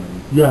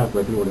testimonies Yeah.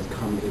 where the Lord has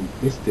come in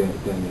this day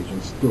and age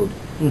and stood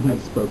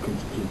and spoken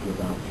to people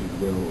about His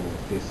will or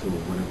this or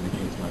whatever the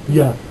case might be.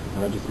 Yeah.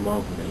 And I just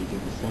marvel that He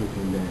did the same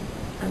thing there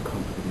and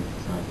comforted His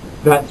disciples.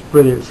 That's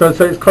brilliant. So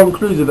it's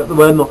conclusion that they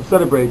were not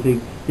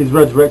celebrating his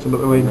resurrection, but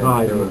they were in They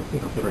hiding. were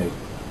afraid.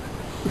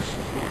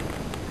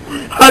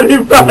 And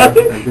in fact,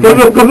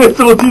 because they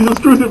saw Jesus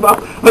crucified,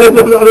 and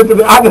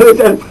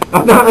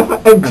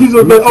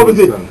Jesus was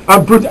obviously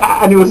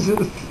and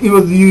he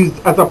was used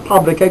as a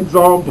public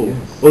example,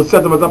 Yes. or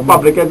set up as a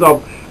public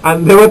example.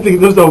 And they were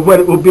thinking, this is when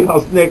it will be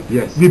us next.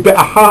 Yes. We better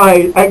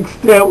hide and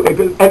stay away,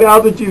 because any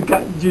other Jews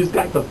catch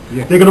us.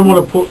 Yes. They're going to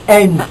want to put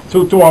end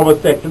to our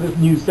sect, to this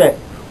new sect,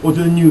 or to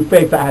the new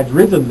faith that had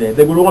risen there.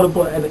 They would want to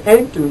put an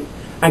end to it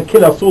and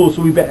kill us all,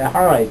 so we better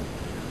hide.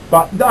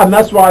 And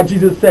that's why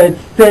Jesus said,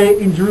 stay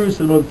in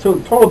Jerusalem,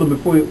 until, told them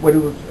before when he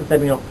was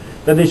setting up,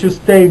 that they should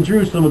stay in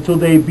Jerusalem until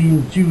they've been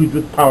endued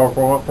with power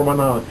from on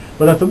high.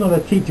 But that's another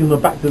teaching of the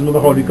baptism of the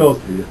Holy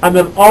Ghost. Yeah. And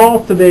then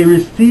after they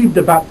received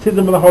the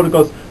baptism of the Holy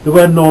Ghost, they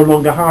were no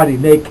longer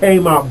hiding. They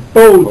came out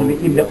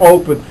boldly in the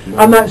open.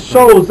 Yeah. And that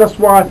shows, that's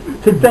why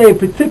today,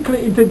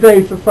 particularly in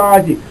today's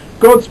society,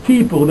 God's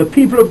people, the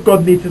people of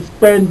God, need to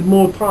spend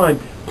more time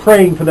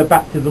praying for the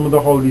baptism of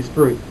the Holy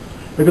Spirit.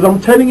 Because I'm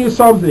telling you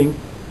something,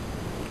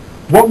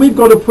 what we've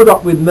got to put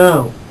up with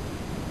now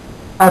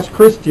as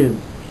Christians,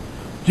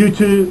 due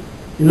to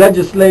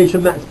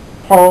legislation that's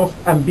passed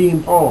and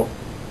being passed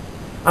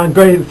and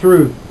going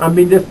through and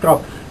being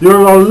discussed, there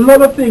are a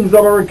lot of things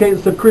that are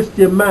against the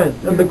Christian man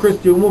and the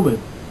Christian woman,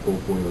 Or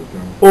boy or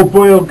girl. or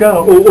boy or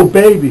girl, or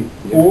baby,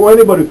 or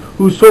anybody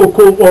who's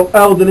so-called or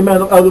elderly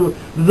man or elderly.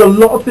 There's a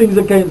lot of things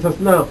against us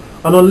now,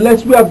 and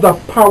unless we have the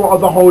power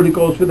of the Holy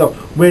Ghost with us,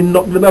 we're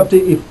not going to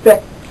be able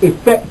to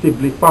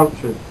effectively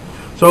function.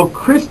 So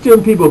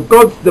Christian people,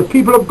 the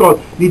people of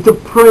God, need to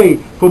pray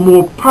for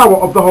more power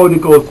of the Holy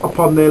Ghost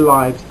upon their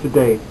lives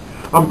today.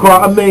 I'm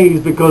quite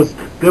amazed because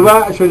they were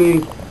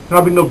actually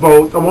having a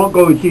vote, I won't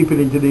go deeper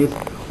into this,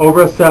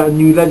 over a certain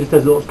new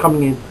legislation that was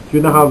coming in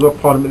during the House of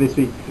Parliament this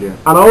week. Yeah.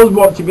 And I was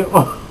watching it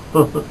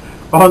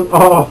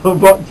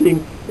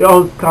watching it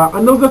on Sky,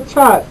 and there was a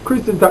chap,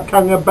 Christian chap,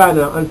 carrying a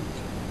banner and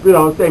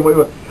saying what he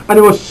was, and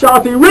he was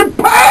shouting,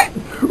 repent!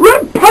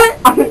 Repent!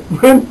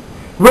 And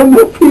when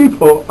the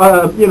people,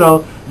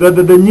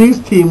 the news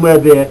team were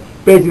there,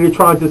 basically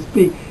trying to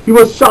speak, he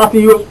was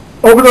shouting, he was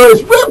over there,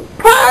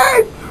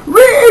 repent!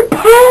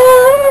 Repent!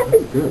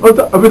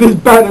 With his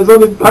banners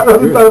on his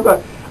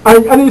back.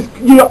 And it's,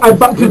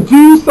 but to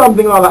do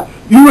something like that,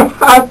 you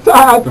have to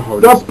have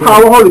the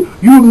power of Holy.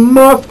 You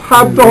must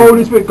have the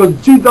Holy Spirit,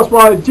 because that's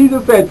why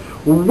Jesus said,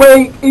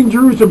 wait in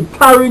Jerusalem,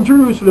 tarry in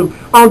Jerusalem,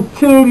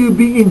 until you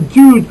be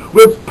endued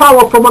with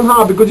power from on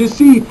high. Because you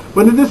see,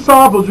 when the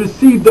disciples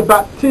received the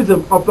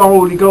baptism of the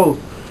Holy Ghost,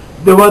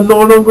 they were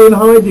no longer in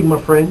hiding, my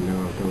friend.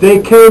 No, they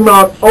came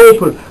out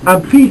open,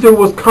 and Peter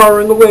was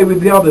carrying away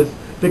with the others,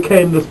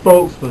 became the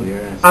spokesman.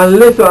 Yes. And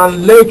later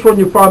on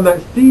you find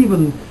that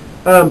Stephen,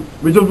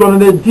 which was one of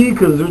their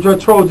deacons, which were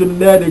chosen in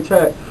the early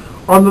church,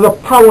 under the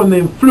power and the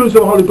influence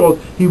of the Holy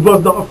Ghost, he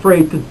was not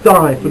afraid to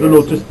die for the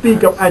Lord, to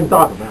speak up and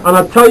die. And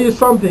I tell you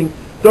something,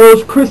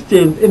 those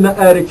Christians in the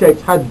early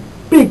church had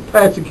big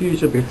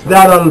persecution. They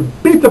had a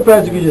bitter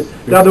persecution.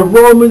 They had the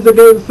Romans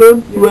against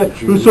them,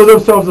 who saw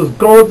themselves as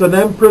gods and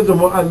emperors,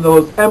 and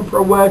those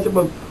emperor worship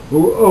of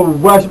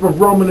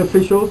Roman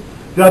officials.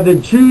 They had the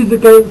Jews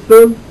against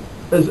them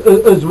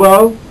as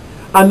well.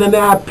 And then they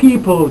had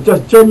people,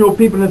 just general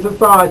people in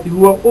society, who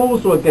were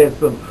also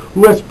against them,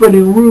 who were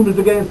spreading rumors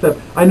against them,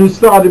 and who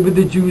started with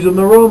the Jews and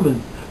the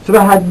Romans. So they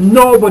had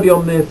nobody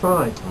on their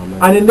side. Amen.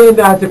 And in the end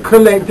they had to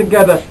collect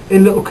together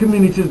in little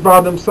communities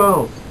by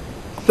themselves,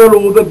 sell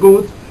all the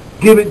goods,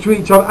 give it to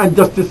each other, and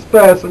just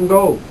disperse and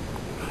go.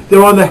 They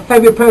were under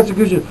heavy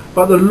persecution,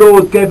 but the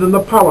Lord gave them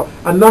the power.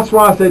 And that's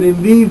why I said,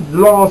 in these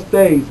last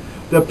days,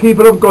 the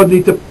people of God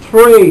need to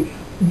pray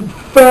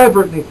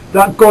fervently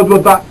that God will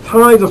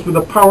baptize us with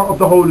the power of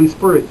the Holy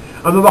Spirit,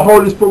 and that the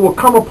Holy Spirit will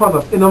come upon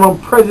us in an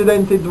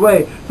unprecedented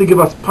way to give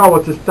us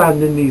power to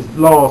stand in these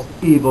last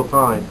evil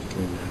times.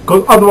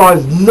 Because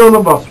otherwise none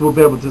of us will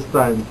be able to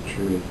stand.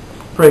 Truly.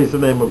 Praise the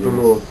name of the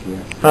Lord.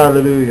 Yes.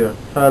 Hallelujah.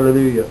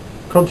 Hallelujah.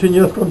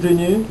 Continue.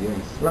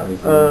 Yes.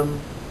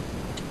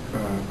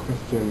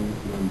 Question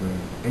number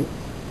 8.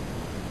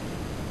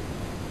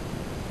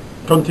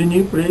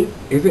 Continue, please.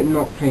 Is it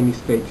not plainly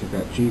stated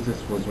that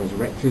Jesus was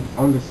resurrected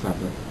on the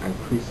Sabbath and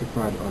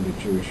crucified on the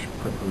Jewish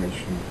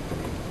preparation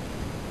day?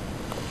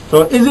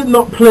 So is it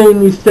not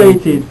plainly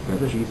stated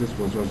that Jesus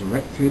was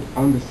resurrected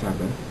on the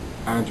Sabbath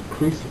and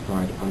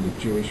crucified on the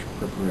Jewish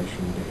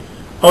preparation day?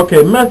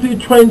 Okay, Matthew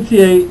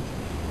 28,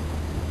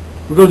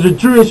 because the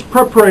Jewish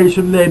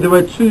preparation day, there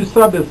were 2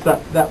 Sabbaths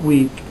that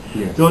week.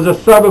 Yes. There was a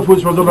Sabbath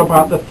which was on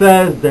about the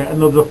Thursday,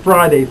 and there was a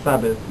Friday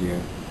Sabbath. Yeah.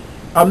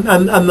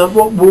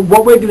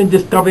 What we're going to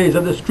discover is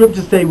that the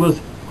scriptures say he was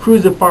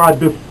crucified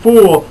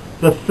before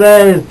the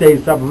Thursday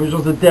Sabbath, which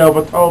was the Day of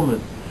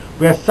Atonement,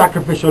 where a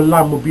sacrificial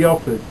lamb would be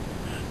offered.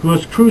 He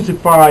was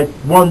crucified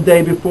one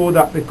day before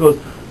that, because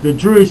the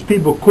Jewish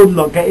people could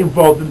not get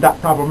involved in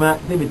that type of an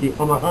activity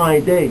on a high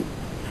day.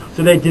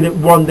 So they did it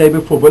one day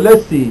before. But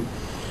let's see.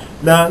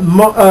 Now,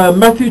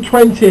 Matthew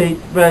 28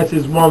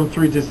 verses 1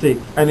 through to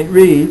 6. And it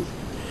reads,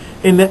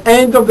 "In the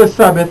end of the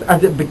Sabbath,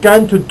 as it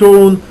began to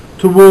dawn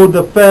toward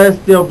the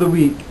first day of the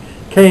week,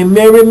 came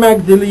Mary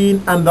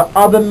Magdalene and the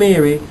other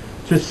Mary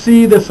to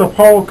see the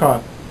sepulchre.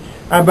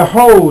 And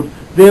behold,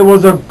 there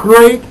was a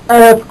great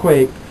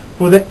earthquake,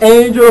 for the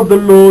angel of the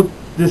Lord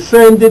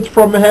descended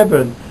from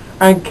heaven,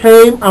 and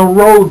came and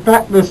rolled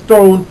back the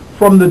stone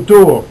from the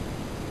door,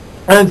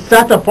 and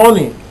sat upon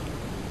it.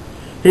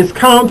 His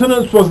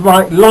countenance was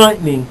like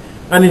lightning,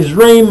 and his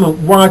raiment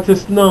white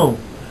as snow.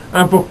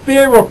 And for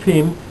fear of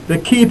him, the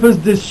keepers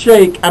did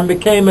shake, and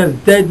became as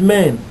dead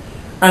men.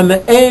 And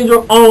the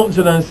angel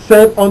answered and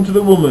said unto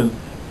the woman,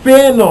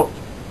 Fear not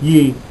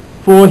ye,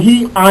 for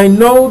I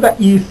know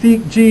that ye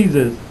seek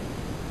Jesus,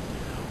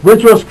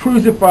 which was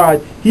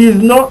crucified. He is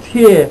not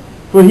here,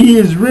 for he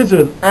is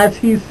risen, as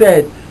he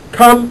said.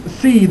 Come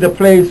see the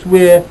place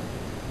where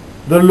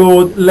the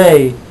Lord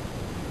lay.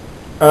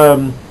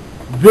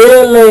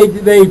 There laid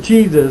they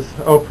Jesus.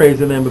 Oh, praise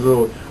the name of the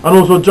Lord. And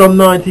also John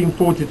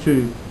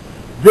 19:42.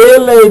 There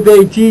laid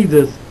they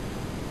Jesus.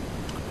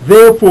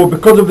 Therefore,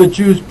 because of the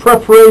Jews'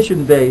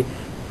 preparation day,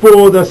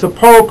 for the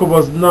sepulchre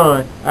was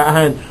nigh at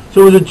hand.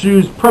 So it was a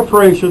Jews'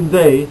 preparation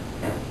day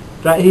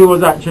that he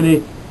was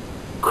actually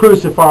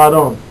crucified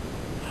on.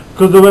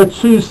 Because there were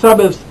 2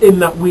 Sabbaths in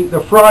that week. The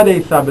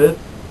Friday Sabbath,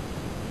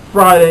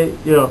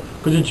 because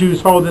the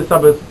Jews hold the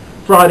Sabbath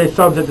Friday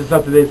sunset to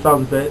Saturday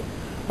sunset.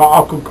 But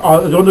I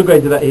don't want to go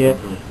into that here.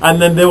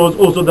 And then there was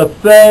also the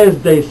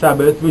Thursday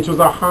Sabbath, which was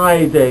a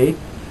high day.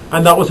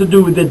 And that was to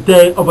do with the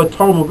Day of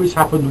Atonement, which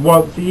happened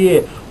once a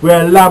year,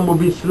 where a lamb would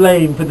be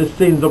slain for the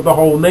sins of the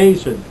whole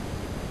nation.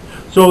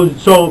 So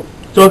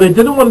they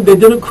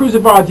didn't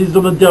crucify Jesus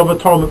on the Day of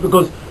Atonement,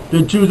 because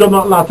the Jews are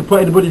not allowed to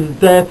put anybody to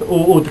death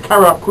or to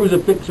carry out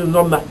crucifixions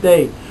on that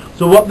day.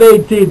 So what they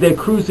did, they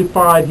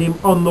crucified him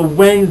on the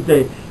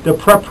Wednesday, the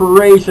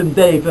preparation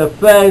day for the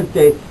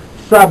Thursday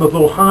Sabbath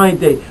or high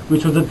day,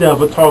 which was the Day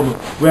of Atonement,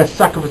 where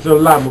sacrificial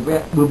lamb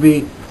will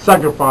be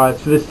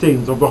sacrificed for the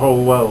sins of the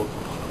whole world,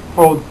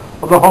 of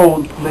the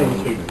whole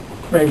nation.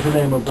 Praise the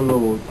name of the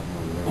Lord.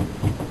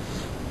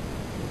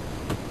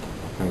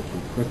 Thank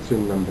you.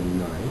 Question number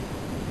 9.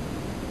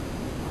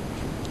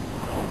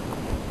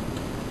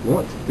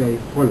 What day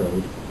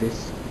followed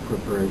this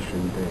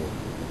preparation day?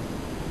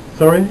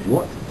 Sorry?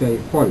 What day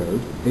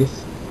followed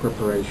this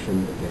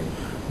preparation day?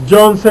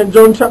 St.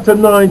 John chapter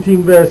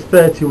 19 verse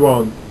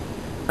 31.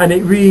 And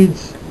it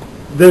reads,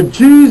 The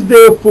Jews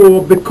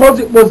therefore, because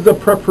it was the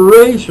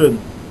preparation,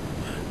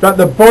 that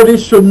the body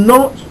should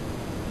not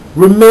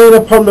remain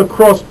upon the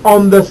cross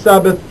on the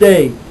Sabbath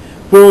day.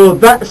 For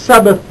that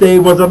Sabbath day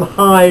was an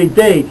high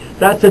day.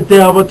 That's a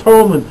Day of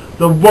Atonement.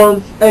 The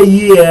once a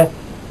year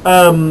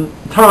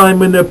time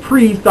when the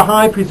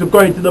high priest would go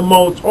into the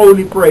most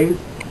holy place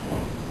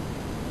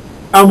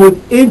and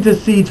would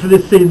intercede for the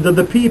sins of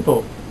the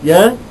people.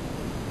 Yeah?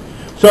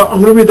 So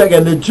I'm going to read that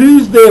again. The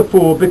Jews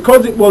therefore,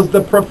 because it was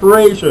the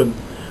preparation,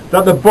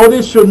 that the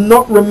body should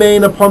not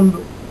remain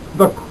upon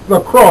the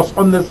cross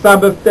on the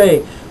Sabbath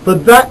day, for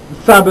that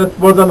Sabbath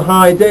was an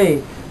high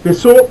day,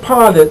 besought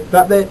Pilate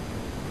that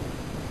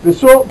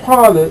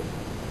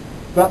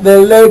their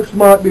legs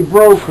might be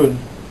broken.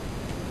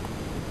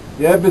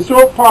 Yeah,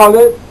 besought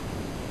Pilate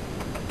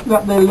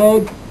that their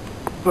legs,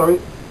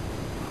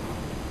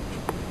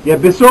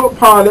 besought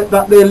Pilate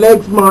that their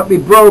legs might be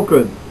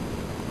broken,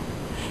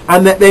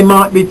 and that they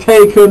might be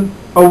taken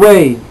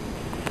away.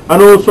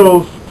 And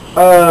also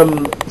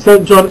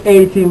St. John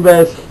 18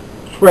 verse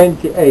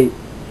 28.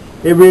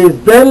 It reads,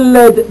 Then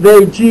led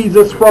they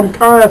Jesus from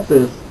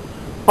Caiaphas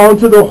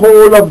unto the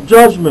hall of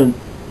judgment,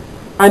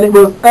 and it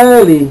was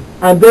early,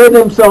 and they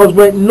themselves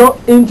went not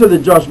into the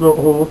judgment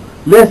hall,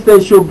 lest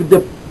they should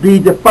be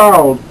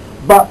defiled,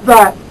 but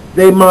that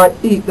they might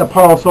eat the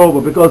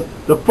Passover, because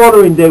the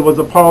following day was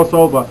the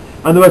Passover,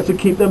 and they were to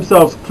keep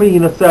themselves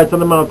clean a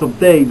certain amount of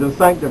days and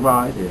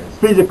sanctified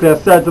physically a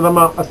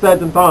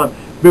certain time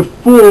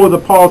before the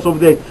Passover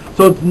day.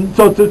 So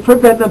to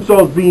prevent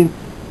themselves being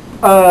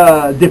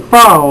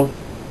defiled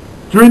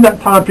during that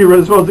time period,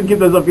 as well as to keep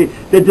themselves clean,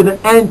 they didn't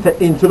enter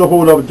into the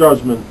hall of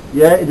judgment,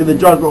 into the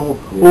judgment hall,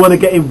 or want to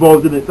get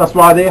involved in it. That's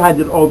why they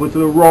handed it over to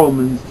the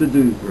Romans to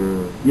do.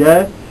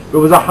 It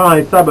was a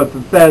high Sabbath,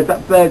 and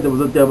that Thursday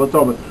was a Day of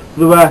Atonement.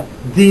 So they were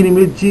dealing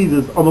with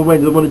Jesus on the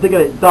Wednesday. They wanted to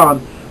get it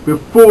done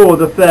before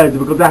the Thursday,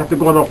 because they had to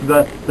go on off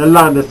the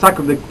land.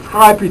 The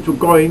high priest was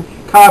going,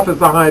 Caiaphas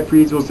the high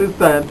priest was his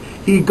stand,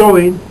 he'd go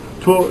in,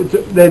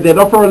 they'd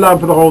offer a lamb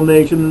for the whole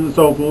nation and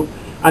so forth,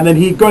 and then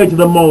he'd go into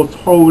the most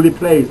holy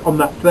place on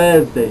that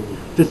Thursday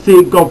to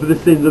seek God for the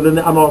sins of and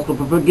ask God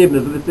for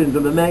forgiveness of the sins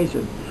of the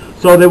nation.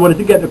 So they wanted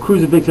to get the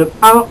crucifixion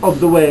out of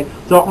the way,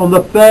 so on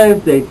the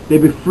Thursday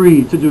they'd be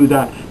free to do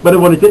that. But they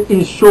wanted to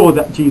ensure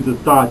that Jesus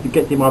died, to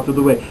get him out of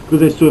the way, because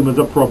they saw him as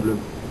a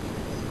problem.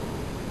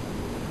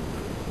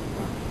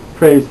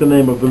 Praise the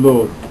name of the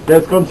Lord.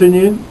 Let's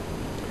continue.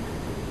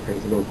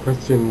 Praise the Lord.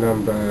 Question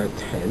number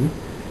 10.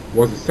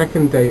 Was the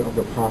second day of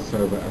the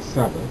Passover a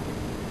Sabbath,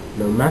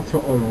 no matter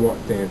on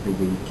what day of the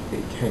week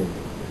it came?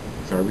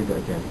 So I read that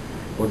again.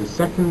 Was the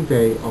second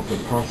day of the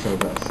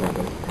Passover a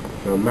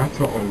Sabbath, no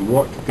matter on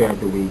what day of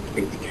the week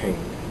it came?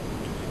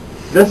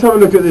 Let's have a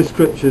look at the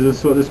scriptures and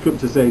see what the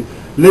scripture says.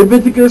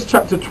 Leviticus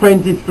chapter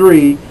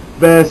 23,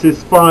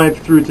 verses 5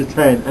 through to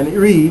 10. And it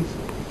reads,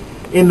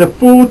 in the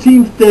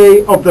 14th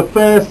day of the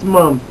first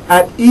month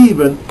at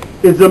even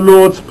is the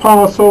Lord's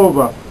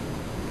Passover.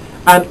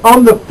 And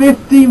on the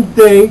 15th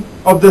day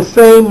of the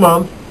same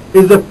month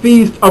is the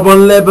feast of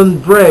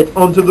unleavened bread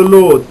unto the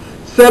Lord.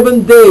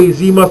 7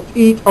 days ye must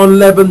eat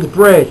unleavened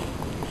bread.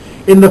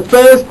 In the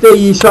first day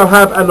ye shall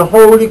have an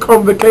holy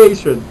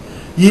convocation.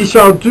 Ye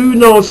shall do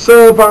no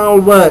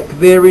servile work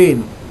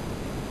therein.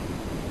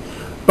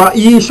 But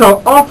ye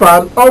shall offer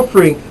an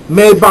offering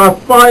made by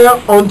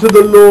fire unto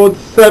the Lord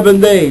 7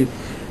 days.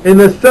 In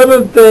the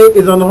 7th day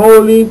is an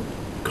holy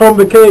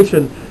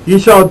convocation. Ye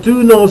shall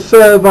do no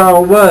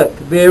servile work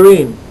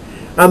therein.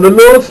 And the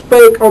Lord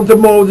spake unto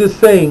Moses,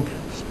 saying,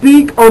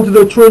 speak unto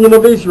the children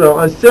of Israel,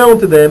 and say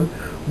unto them,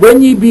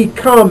 when ye be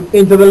come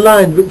into the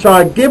land which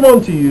I give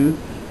unto you,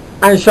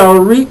 and shall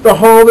reap the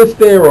harvest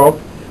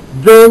thereof,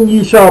 then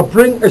ye shall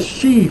bring a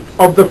sheaf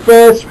of the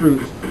first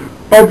fruits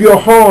of your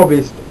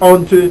harvest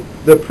unto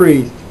the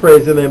priest.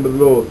 Praise the name of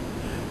the Lord.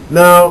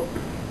 Now,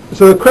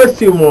 so the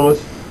question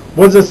was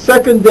the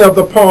second day of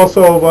the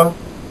Passover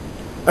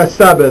a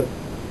Sabbath?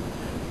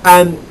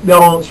 And the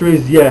answer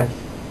is yes,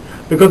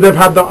 because they've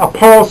had a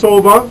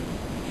Passover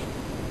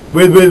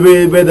where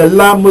the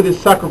lamb with his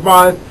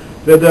sacrifice,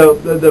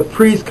 the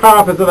priest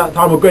carpets at that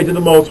time were going to the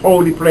most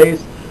holy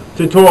place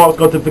to ask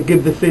God to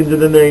forgive the sins of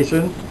the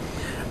nation.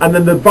 And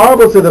then the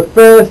Bible says the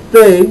first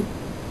day,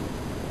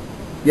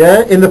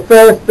 in the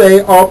first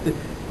day of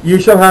you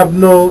shall have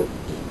no,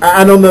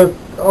 and on the,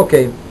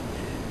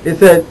 it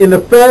says in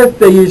the first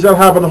day you shall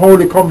have an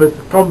holy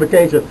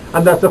convocation,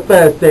 and that's the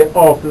first day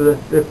after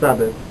the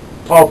Sabbath,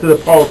 after the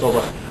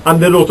Passover. And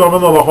then also have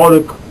another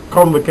holy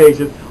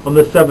convocation on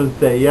the 7th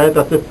day,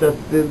 that's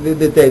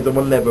the days of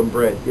unleavened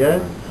bread,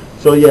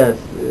 So yes,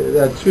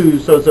 two,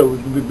 so it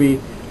would be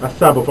a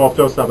Sabbath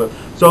after a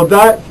Sabbath. So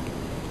that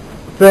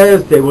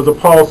Thursday was a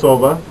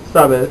Passover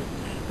Sabbath.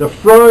 The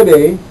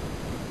Friday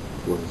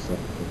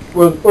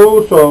was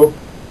also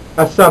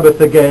a Sabbath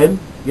again,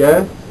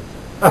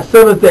 a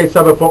 7th day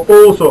Sabbath, but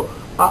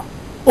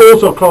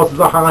also classed as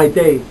a high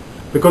day,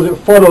 because it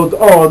followed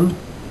on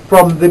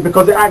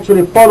because it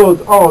actually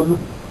followed on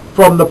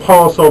from the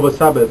Passover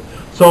Sabbath.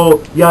 So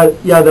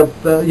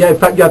in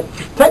fact,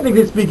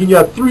 technically speaking, you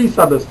had 3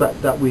 Sabbaths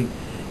that week.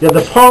 You had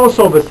the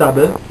Passover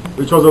Sabbath,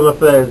 which was on a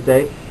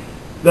Thursday.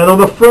 Then on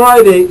the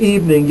Friday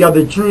evening, you had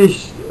the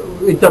Jewish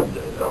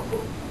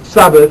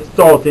Sabbath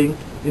starting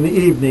in the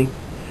evening.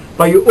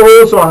 But you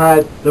also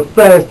had the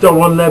first day of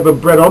unleavened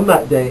bread on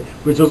that day,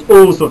 which was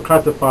also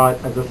classified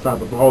as a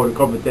Sabbath, a holy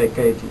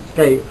convocation,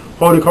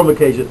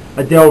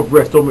 a day of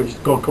rest on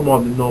which God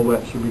commanded no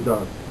work should be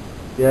done.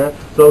 So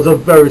it was a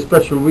very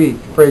special week.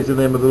 Praise the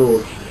name of the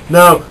Lord.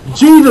 Now,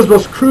 Jesus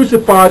was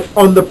crucified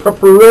on the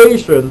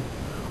preparation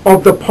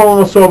of the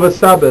Passover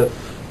Sabbath,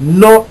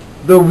 not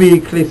the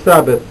weekly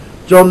Sabbath.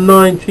 John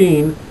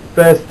 19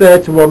 verse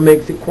 31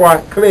 makes it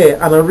quite clear,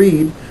 and I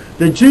read,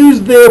 the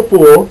Jews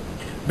therefore,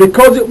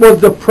 because it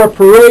was the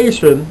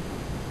preparation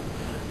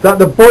that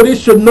the body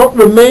should not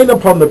remain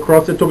upon the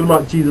cross, they're talking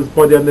about Jesus'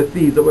 body and the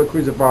thieves that were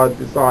crucified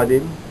beside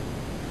him,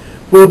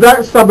 for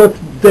that Sabbath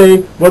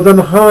day was an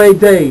high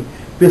day,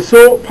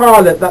 besought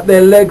Pilate that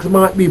their legs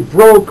might be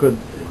broken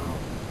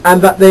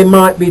and that they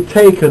might be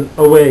taken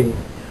away.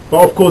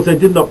 But of course they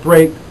did not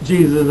break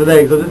Jesus'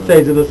 legs, as it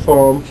says in the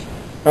Psalm,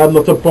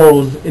 not a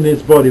bone in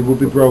his body will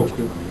be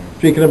broken,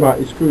 speaking about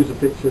his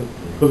crucifixion.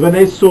 Because when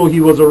they saw he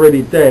was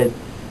already dead,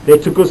 they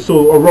took a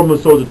sword, a Roman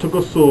soldier took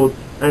a sword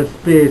and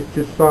pierced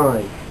his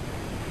side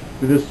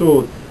with a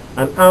sword,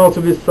 and out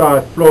of his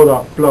side flowed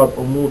out blood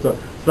and water.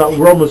 So that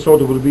Roman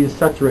soldier would have been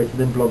saturated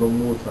in blood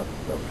and water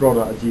that flowed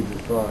out of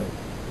Jesus' side.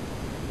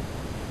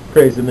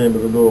 Praise the name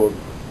of the Lord.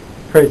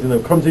 Praise the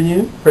name.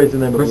 Continue. Praise the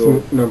name of the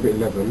Lord. Question number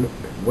 11.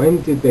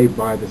 When did they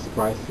buy the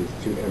spices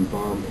to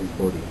embalm his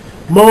body?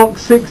 Mark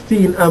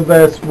 16 and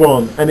verse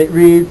 1, and it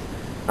reads,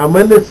 and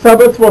when the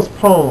Sabbath was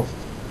past,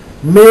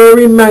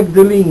 Mary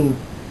Magdalene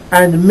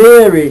and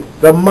Mary,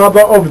 the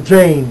mother of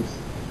James,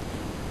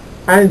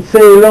 and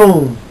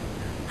Salome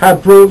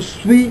had brought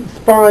sweet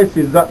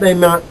spices that they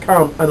might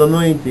come and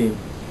anoint him.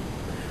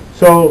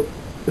 So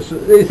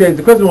it says,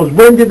 the question was,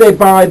 when did they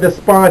buy the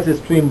spices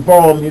to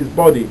embalm his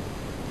body?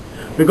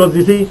 Because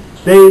you see,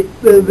 they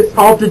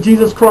after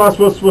Jesus Christ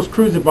was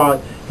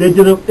crucified, they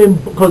didn't,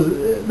 because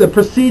the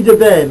procedure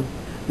then,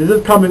 this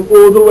is coming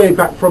all the way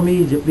back from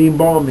Egypt, the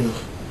embalming,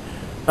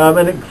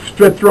 and it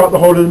spread throughout the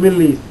whole of the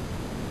Middle East.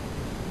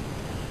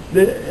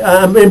 The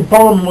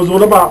embalming was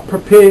all about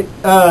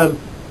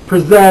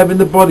preserving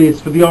the bodies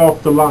for the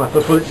afterlife.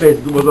 That's what it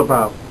basically was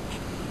about.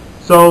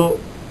 So,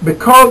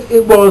 because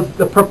it was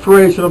the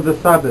preparation of the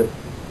Sabbath,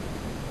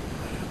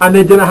 and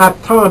they didn't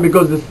have time,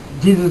 because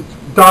Jesus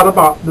died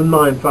about the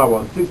 9th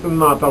hour, 6th and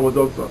 9th hour was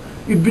also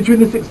between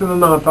the 6th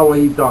and the 9th hour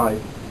he died.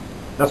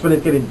 That's when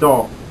it's getting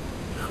dark.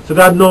 So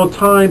they had no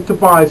time to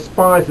buy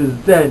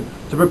spices then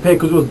to prepare,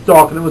 because it was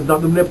dark and it was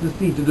not, they left the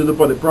sea to do the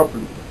body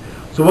properly.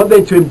 So what they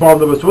did to embalm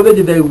the body, so what they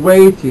did, they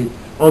waited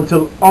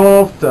until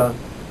after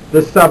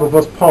the Sabbath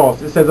was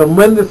past. It says, and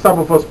when the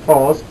Sabbath was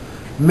past,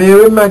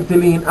 Mary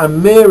Magdalene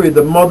and Mary,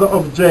 the mother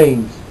of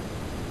James,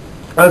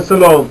 and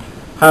Salome,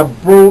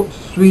 have brought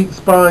sweet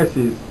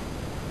spices,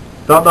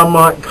 that there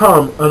might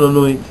come an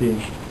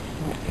anointing.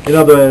 In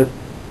other words,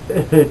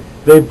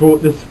 they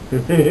brought this,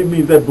 it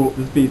means they brought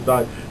the sweet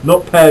spices,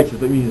 not purchased,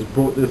 but it means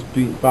brought the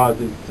sweet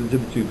spices to the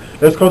tomb.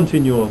 Let's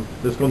continue on.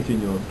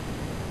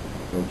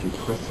 Thank you.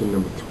 Question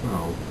number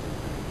 12.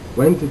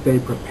 When did they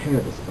prepare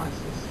the spices?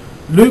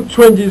 Luke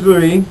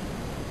 23,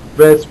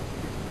 verse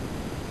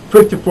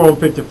 54 and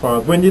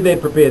 55. When did they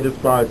prepare the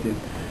spices?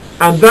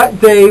 And that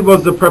day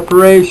was the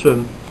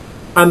preparation,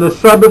 and the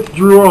Sabbath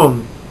drew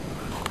on.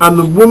 And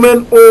the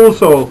woman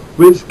also,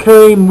 which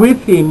came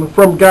with him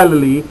from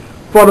Galilee,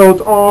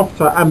 followed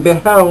after, and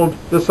beheld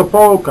the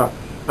sepulchre,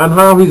 and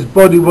how his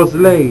body was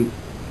laid.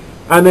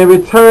 And they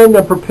returned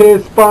and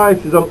prepared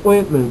spices and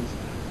ointments,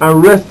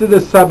 and rested the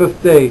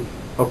Sabbath day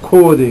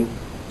according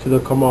to the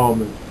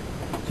commandment.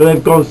 So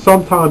they've gone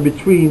sometime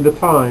between the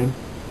time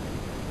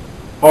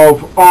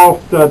of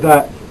after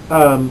that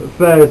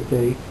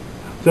Thursday.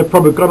 So they've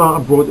probably gone out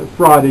and brought it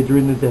Friday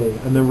during the day,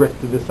 and then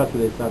rested the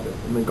Saturday Sabbath,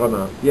 and then gone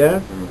out.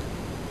 Yeah?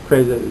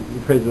 Praise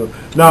the Lord.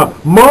 Now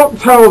Mark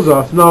tells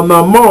us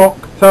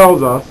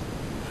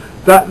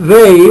that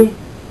they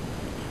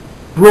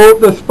brought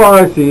the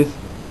spices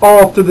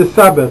after the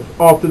Sabbath.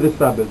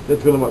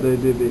 That's kind of what they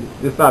did,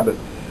 the Sabbath.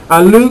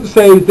 And Luke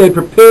says they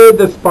prepared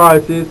the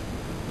spices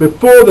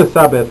before the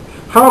Sabbath.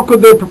 How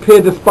could they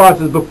prepare the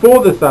spices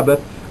before the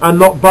Sabbath and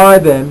not buy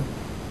them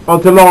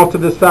until after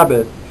the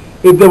Sabbath,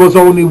 if there was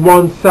only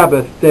one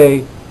Sabbath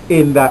day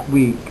in that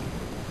week?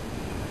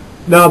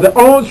 Now the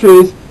answer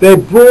is, they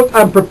brought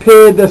and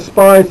prepared the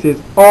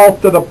spices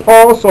after the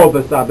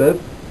Passover Sabbath,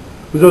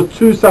 which was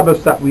 2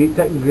 Sabbaths that week,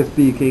 technically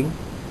speaking.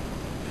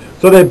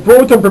 So they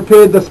brought and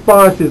prepared the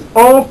spices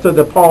after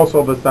the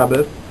Passover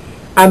Sabbath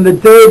and the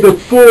day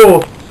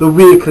before the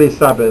weekly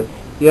Sabbath.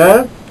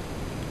 Yeah?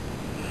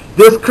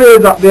 This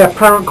clears up the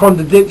apparent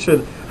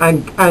contradiction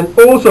and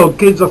also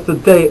gives us the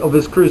date of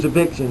his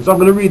crucifixion. So I'm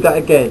going to read that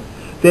again.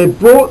 They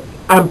brought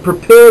and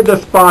prepared the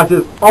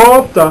spices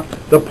after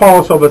the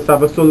Passover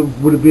Sabbath, so it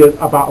would be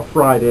about a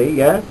Friday,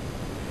 yeah?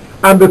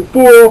 And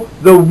before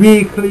the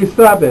weekly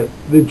Sabbath,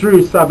 the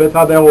Jewish Sabbath,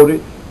 how they hold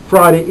it,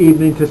 Friday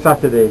evening to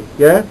Saturday,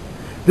 yeah?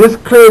 This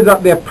clears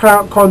up the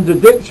apparent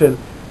contradiction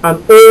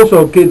and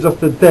also gives us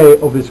the day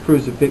of his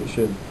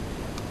crucifixion.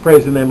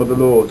 Praise the name of the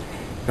Lord.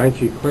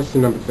 Thank you.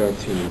 Question number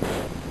 13.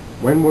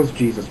 When was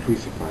Jesus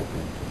crucified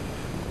then?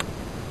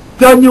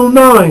 Daniel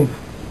 9,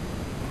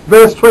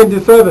 verse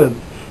 27.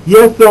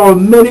 Yes, there are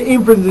many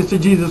inferences to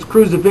Jesus'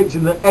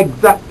 crucifixion, the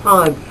exact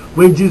time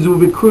when Jesus will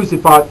be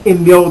crucified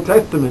in the Old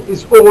Testament.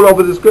 It's all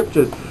over the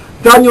scriptures.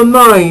 Daniel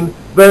 9,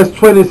 verse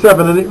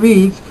 27, and it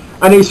reads,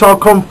 and he shall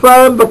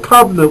confirm the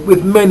covenant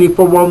with many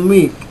for 1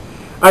 week.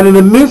 And in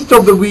the midst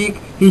of the week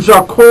he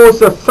shall cause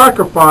the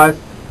sacrifice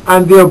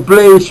and the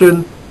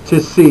oblation to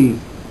cease.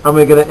 And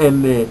we're going to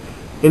end there.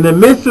 In the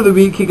midst of the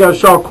week he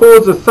shall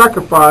cause the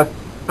sacrifice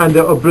and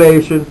the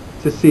oblation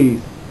to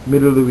cease.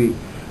 Middle of the week.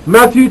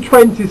 Matthew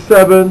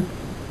 27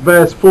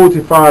 verse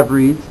 45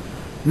 reads,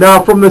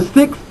 now from the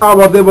 6th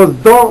hour there was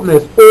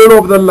darkness all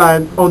over the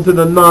land unto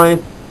the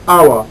 9th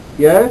hour.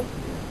 Yeah?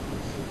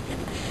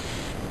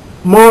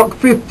 Mark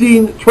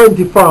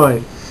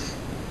 15:25,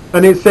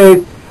 and it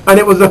says, and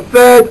it was the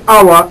 3rd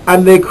hour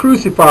and they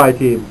crucified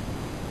him.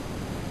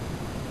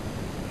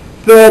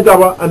 3rd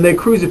hour and they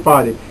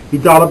crucified him. He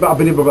died about, I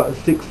believe, about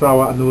the 6th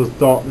hour, and there was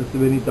darkness,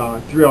 and then he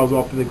died. 3 hours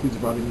after they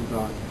crucified him, he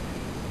died.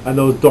 And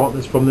there was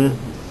darkness from the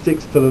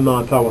 6th to the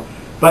 9th hour.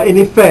 But in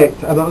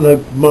effect, I don't know,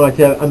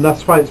 and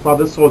that's why it's by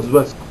the sources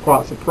were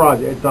quite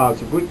surprised it died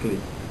so quickly.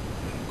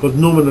 Because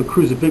normally the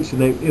crucifixion,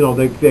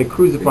 they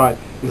crucify,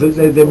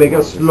 they make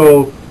a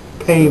slow,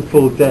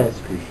 painful death.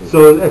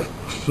 So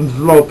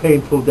slow,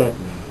 painful death.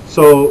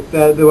 So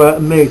they were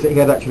amazed that he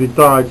had actually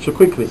died so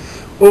quickly.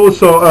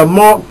 Also,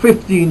 Mark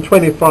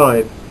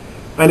 15:25,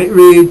 and it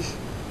reads,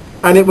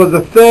 and it was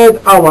the 3rd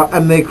hour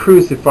and they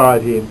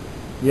crucified him.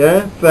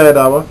 Yeah, 3rd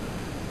hour.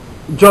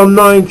 John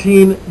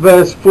 19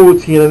 verse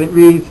 14, and it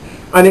reads,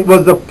 and it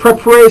was the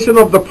preparation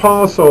of the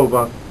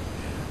Passover,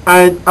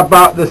 and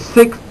about the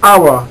 6th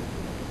hour,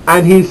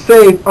 and he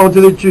said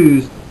unto the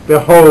Jews,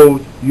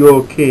 behold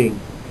your king.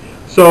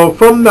 So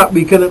from that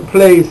we can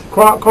place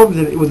quite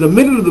confident it was the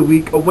middle of the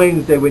week, a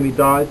Wednesday, when he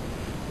died,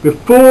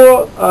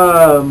 before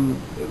the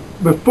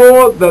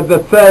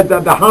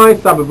high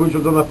Sabbath, which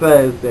was on a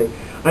Thursday.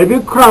 And if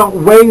you count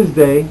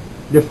Wednesday,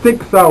 the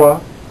 6th hour,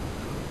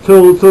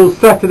 till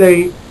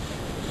Saturday,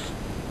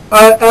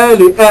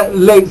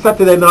 late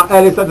Saturday night,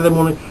 early Saturday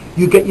morning,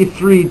 you get your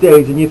 3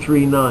 days and your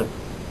 3 nights.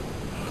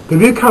 If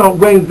you count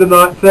Wednesday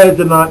night,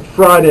 Thursday night,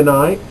 Friday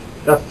night,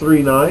 that's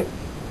 3 nights,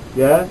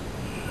 yeah?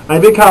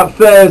 And if you count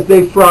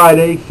Thursday,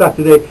 Friday,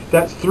 Saturday,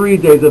 that's 3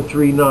 days and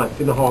 3 nights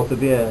in the heart of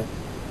the earth.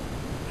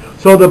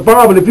 So the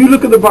Bible, if you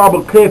look at the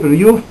Bible carefully,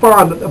 you'll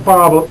find that the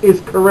Bible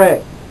is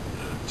correct.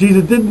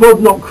 Jesus was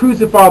not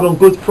crucified on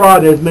Good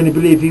Friday as many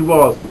believe he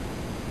was,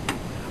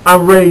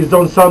 and raised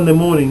on Sunday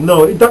morning.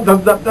 No, that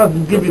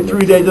doesn't give you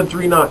 3 days and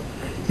 3 nights.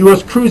 He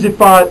was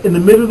crucified in the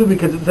middle of the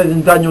week, as it says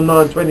in Daniel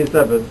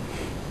 9:27.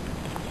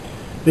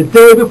 The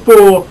day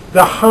before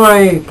the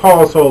high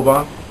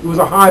Passover, it was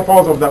a high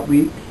Passover that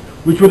week,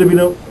 which would have been,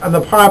 and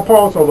the high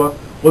Passover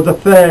was a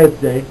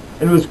Thursday,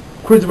 and he was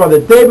crucified the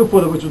day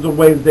before that, which was a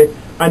Wednesday,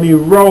 and he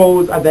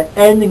rose at the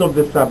ending of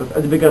the Sabbath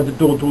as it began to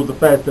dawn towards the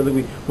first day of the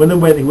week. When they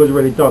went, he was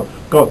already done.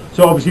 God.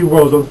 So obviously he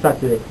rose on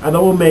Saturday, and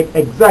that will make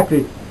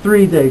exactly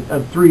 3 days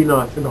and 3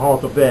 nights in the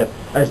heart of earth,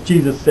 as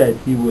Jesus said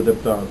he would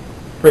have done.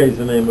 Praise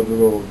the name of the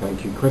Lord.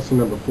 Thank you. Question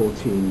number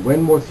 14.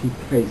 When was he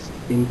placed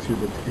into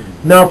the tomb?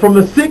 Now from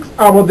the 6th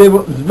hour, they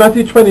were,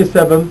 Matthew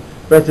 27,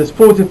 verses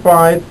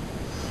 45,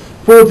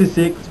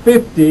 46,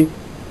 50,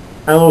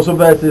 and also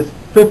verses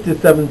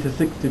 57 to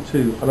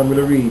 62. And I'm going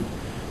to read.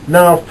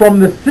 Now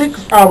from the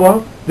 6th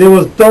hour, there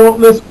was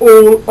darkness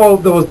over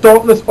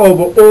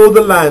all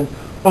the land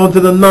unto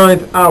the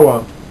 9th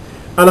hour.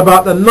 And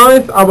about the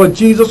 9th hour,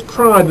 Jesus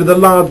cried with a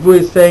loud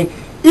voice, saying,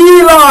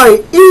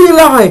 Eli,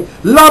 Eli,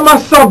 lama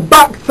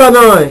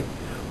sabachthani.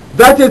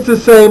 That is to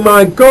say,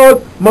 my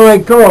God,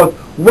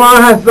 why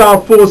hast thou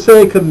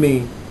forsaken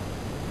me?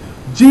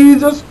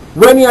 Jesus,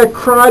 when he had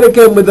cried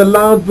again with a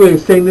loud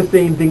voice, saying the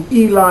same thing,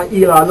 Eli,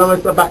 Eli,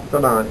 lama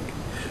sabachthani,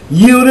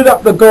 yielded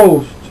up the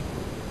ghost.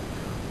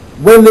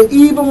 When the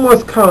even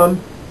was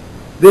come,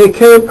 there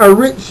came a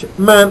rich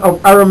man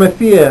of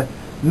Arimathea,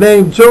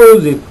 named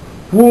Joseph,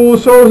 who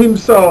also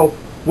himself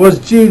was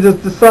Jesus'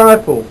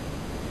 disciple.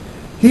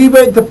 He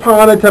went to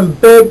Pilate and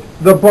begged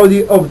the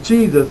body of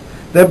Jesus.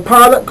 Then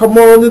Pilate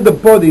commanded the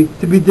body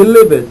to be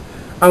delivered.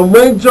 And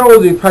when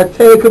Joseph had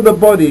taken the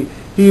body,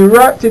 he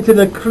wrapped it in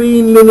a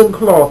clean linen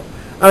cloth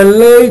and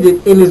laid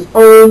it in his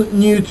own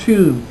new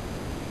tomb,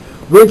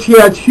 which he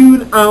had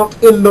hewn out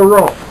in the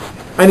rock.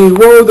 And he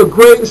rolled a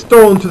great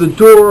stone to the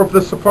door of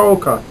the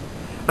sepulchre,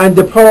 and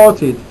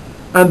departed.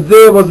 And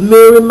there was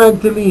Mary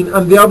Magdalene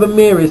and the other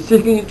Mary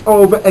sitting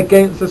over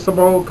against the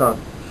sepulchre.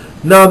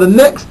 Now the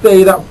next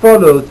day that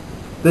followed,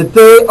 the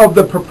day of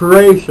the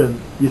preparation,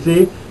 you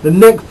see, the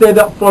next day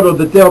that followed,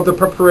 the day of the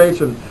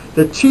preparation,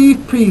 the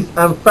chief priests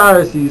and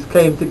Pharisees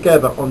came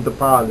together unto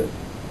Pilate.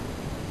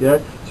 Yeah,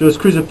 so he was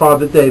crucified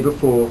the day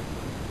before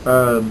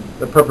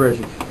the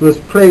preparation. He was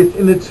placed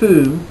in the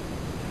tomb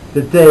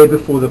the day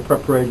before the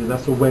preparation.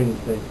 That's a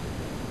Wednesday.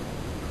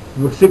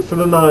 From the 6th to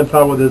the 9th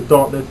hour, there's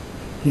darkness.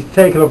 He's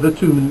taken off the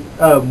tomb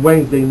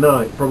Wednesday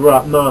night, probably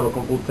about 9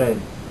 o'clock or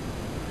 10,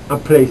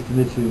 and placed in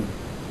the tomb.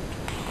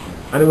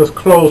 And it was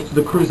close to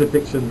the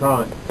crucifixion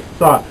time.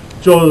 So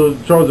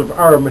Joseph of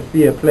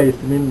Arimathea placed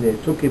him in there,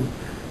 took him,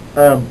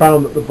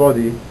 bound up the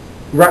body,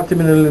 wrapped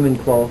him in a linen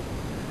cloth,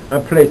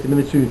 and placed him in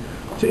the tomb.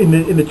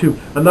 In the tomb.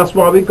 And that's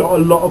why we got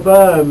a lot of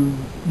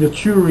the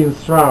Turin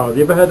shroud.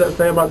 You ever heard that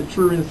saying about the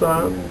Turin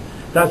shroud? Yeah.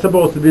 That's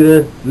supposed to be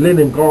the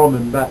linen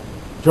garment that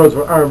Joseph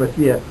of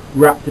Arimathea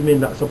wrapped him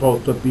in. That's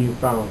supposed to have been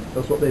found.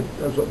 That's what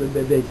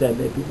they said.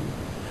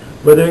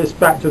 Whether it's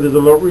back to, there's a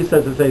lot of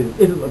research that says it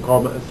isn't a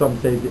garment, and some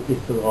say it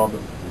is the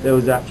garment. They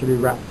was actually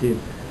wrapped in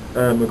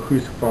and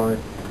crucified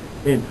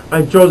in.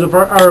 And Joseph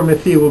of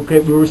Arimathea will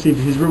receive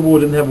his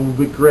reward in heaven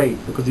will be great,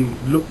 because he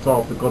looked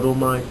after God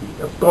Almighty.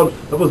 That's God.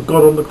 That was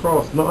God on the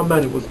cross, not a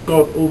man. It was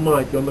God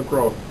Almighty on the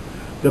cross.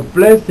 The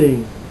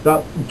blessing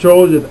that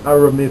Joseph of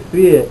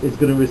Arimathea is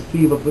going to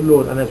receive of the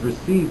Lord, and has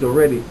received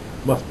already,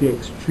 must be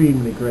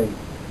extremely great,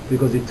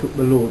 because he took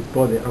the Lord's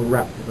body and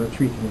wrapped it and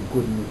treated him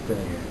good in his bed.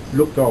 Yes.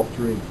 Looked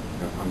after him.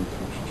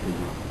 Untouched tree.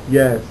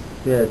 Yes,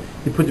 yes.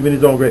 He put him in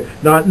his own grave.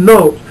 Now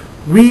note,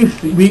 we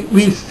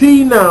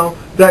see now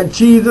that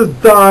Jesus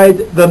died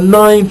the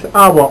 9th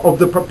hour of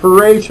the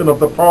preparation of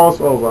the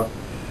Passover,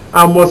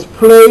 and was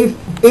placed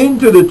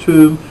into the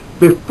tomb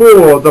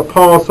before the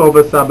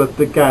Passover Sabbath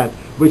began,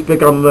 which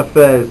began on a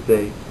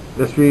Thursday.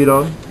 Let's read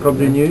on.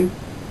 Continue.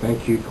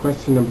 Thank you.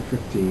 Question number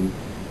 15.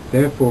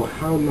 Therefore,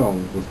 how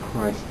long was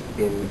Christ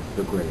in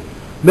the grave?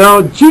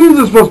 Now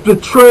Jesus was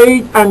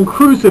betrayed and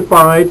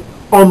crucified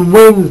on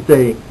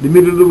Wednesday, the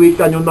middle of the week,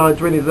 Daniel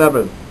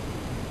 9:27.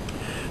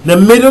 The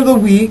middle of the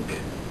week,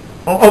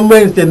 on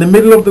Wednesday, in the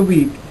middle of the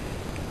week,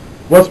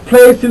 was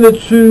placed in the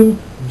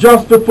tomb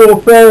just before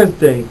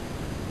Thursday.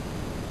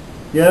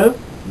 Yeah?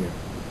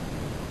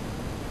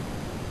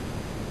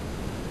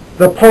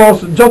 Yeah.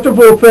 Just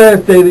before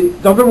Thursday,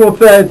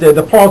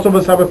 the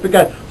Passover Sabbath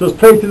began. So it was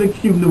placed in the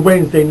tomb the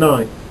Wednesday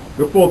night,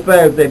 before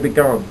Thursday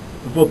began,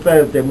 before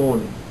Thursday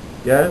morning.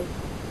 Yeah?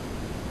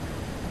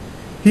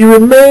 He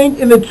remained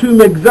in the tomb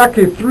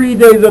exactly 3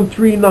 days and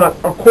 3 nights,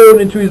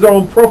 according to his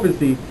own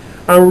prophecy,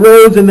 and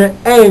rose in the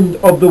end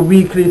of the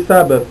weekly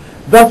Sabbath.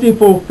 Thus he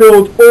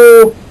fulfilled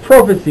all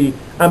prophecy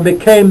and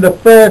became the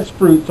first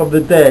fruits of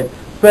the dead.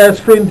 1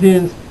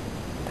 Corinthians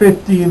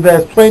 15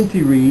 verse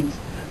 20 reads,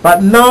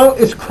 But now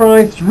is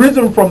Christ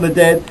risen from the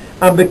dead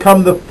and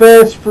become the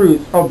first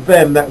fruits of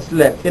them that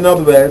slept. In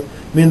other words,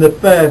 mean the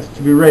first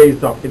to be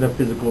raised up in a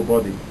physical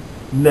body,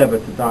 never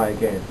to die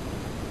again.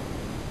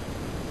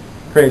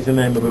 Praise the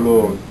name of the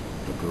Lord.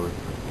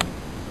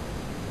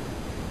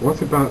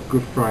 What about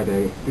Good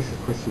Friday? This is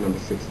question number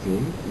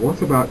 16.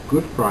 What about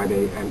Good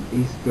Friday and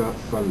Easter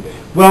Sunday?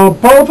 Well,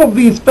 both of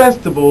these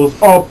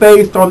festivals are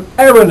based on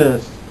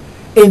erroneous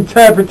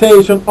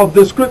interpretation of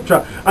the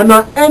scripture, and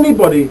not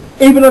anybody,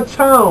 even a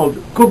child,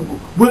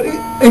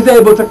 is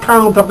able to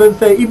count up and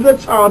say, even a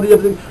child is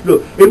able to,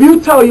 look, if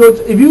you told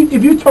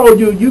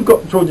you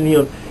got children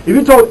here, if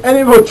you told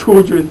any of your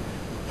children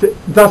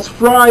that's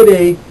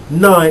Friday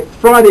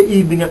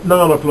evening at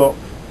 9 o'clock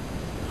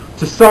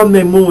to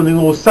Sunday morning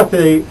or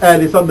Saturday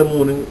early Sunday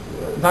morning,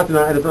 Saturday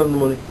night early Sunday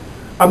morning,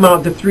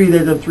 amount to 3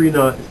 days and 3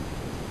 nights.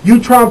 You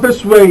try and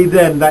persuade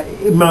them that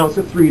it amounts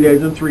to 3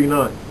 days and 3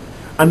 nights.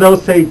 And they'll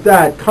say,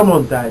 Dad, come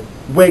on Dad,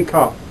 wake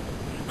up.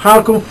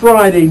 How can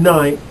Friday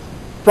evening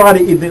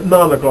at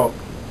 9 o'clock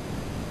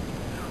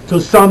to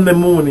Sunday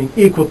morning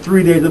equal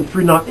 3 days and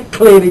 3 nights? It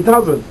clearly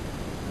doesn't.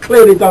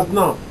 Clearly does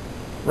not.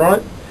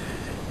 Right?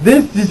 Now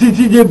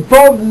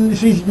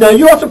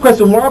you ask the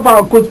question, what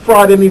about Good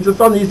Friday and Easter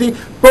Sunday? You see,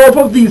 both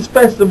of these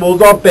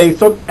festivals are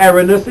based on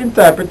erroneous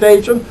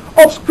interpretation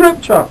of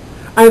Scripture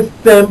and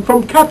stem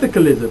from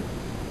Catholicism.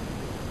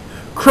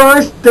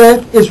 Christ's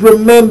death is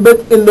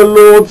remembered in the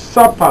Lord's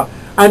Supper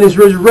and his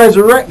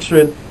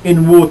resurrection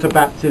in water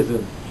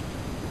baptism.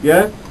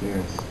 Yeah?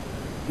 Yes.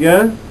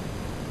 Yeah?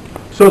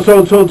 So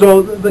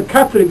the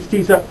Catholics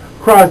teach that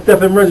Christ's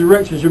death and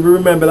resurrection should be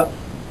remembered, that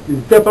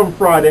his death on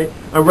Friday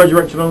and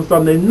resurrection on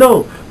Sunday.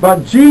 No,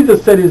 but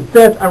Jesus said his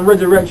death and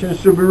resurrection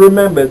should be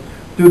remembered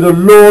through the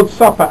Lord's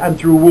Supper and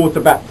through water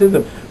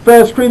baptism.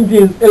 1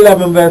 Corinthians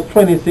 11 verse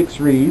 26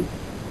 reads,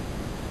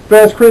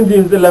 1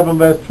 Corinthians 11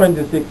 verse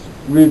 26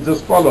 reads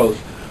as follows: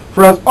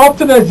 For as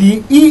often as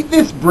ye eat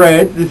this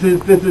bread, this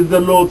is the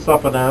Lord's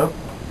Supper now,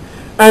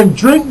 and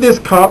drink this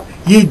cup,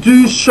 ye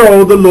do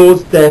show the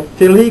Lord's death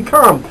till he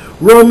come.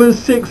 Romans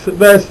 6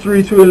 verse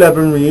 3 to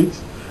 11 reads,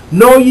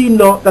 Know ye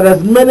not that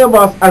as many of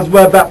us as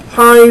were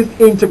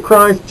baptized into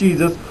Christ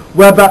Jesus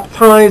were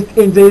baptized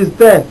into his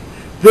death?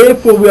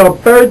 Therefore we are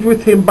buried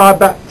with him by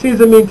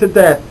baptism into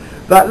death,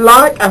 that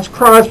like as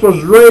Christ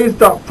was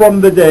raised up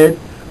from the dead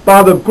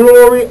by the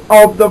glory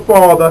of the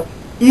Father,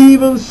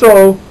 even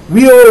so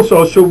we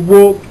also should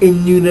walk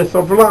in newness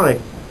of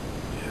life.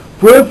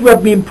 For if we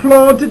have been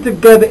planted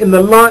together in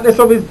the likeness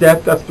of his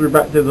death, that's through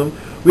baptism,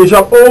 we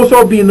shall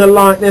also be in the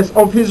likeness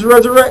of his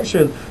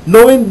resurrection,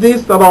 knowing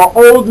this, that our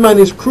old man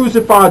is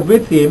crucified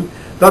with him,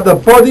 that the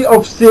body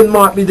of sin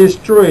might be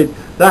destroyed,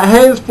 that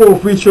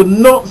henceforth we should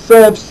not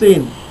serve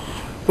sin.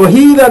 For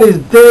he that is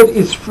dead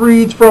is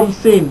freed from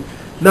sin.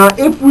 Now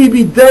if we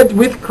be dead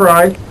with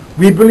Christ,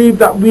 we believe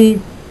that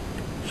we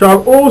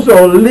shall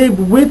also live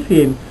with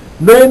him,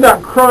 knowing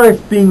that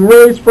Christ, being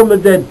raised from the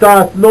dead,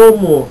 dieth no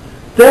more.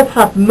 Death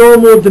hath no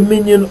more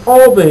dominion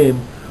over him.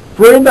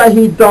 For in that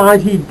he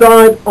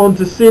died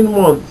unto sin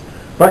once,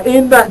 but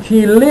in that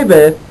he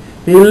liveth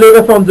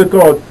unto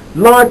God.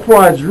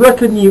 Likewise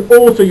reckon ye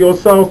also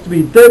yourselves to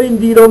be dead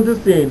indeed unto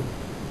sin,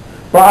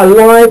 but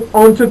alive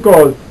unto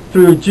God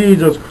through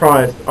Jesus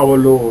Christ our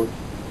Lord.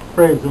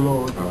 Praise the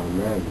Lord.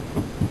 Amen.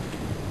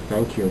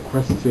 Thank you.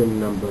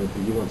 Question number,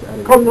 do you want to add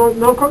anything?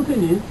 No,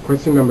 continue.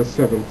 Question number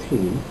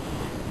 17.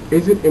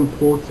 Is it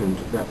important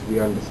that we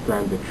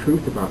understand the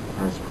truth about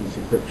Christ's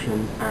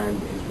crucifixion and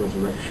his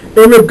resurrection?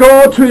 In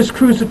regard to his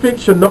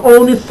crucifixion, the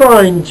only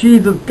sign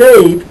Jesus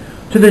gave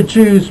to the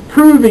Jews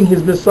proving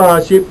his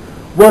messiahship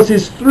was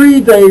his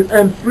 3 days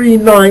and 3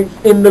 nights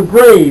in the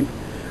grave.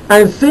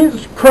 And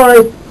since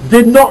Christ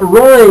did not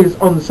rise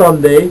on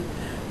Sunday,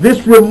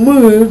 this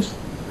removes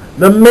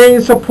the main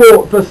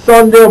support for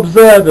Sunday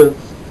observance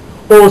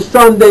or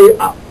Sunday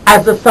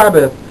as a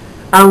Sabbath,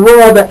 and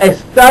rather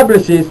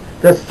establishes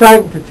the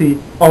sanctity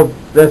of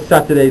the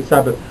Saturday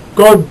Sabbath.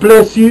 God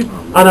bless you,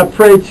 and I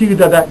pray to you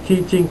that that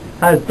teaching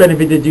has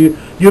benefited you.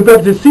 You'll be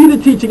able to see the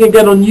teaching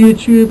again on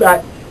YouTube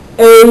at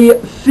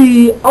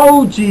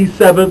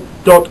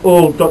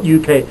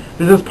acog7.org.uk.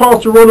 This is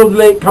Pastor Ronald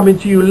Lake coming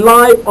to you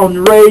live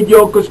on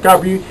Radio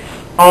Khushkhabri.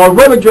 Our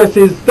web address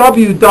is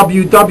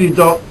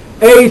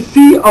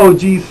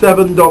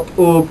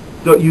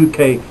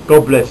www.acog7.org.uk.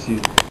 God bless you.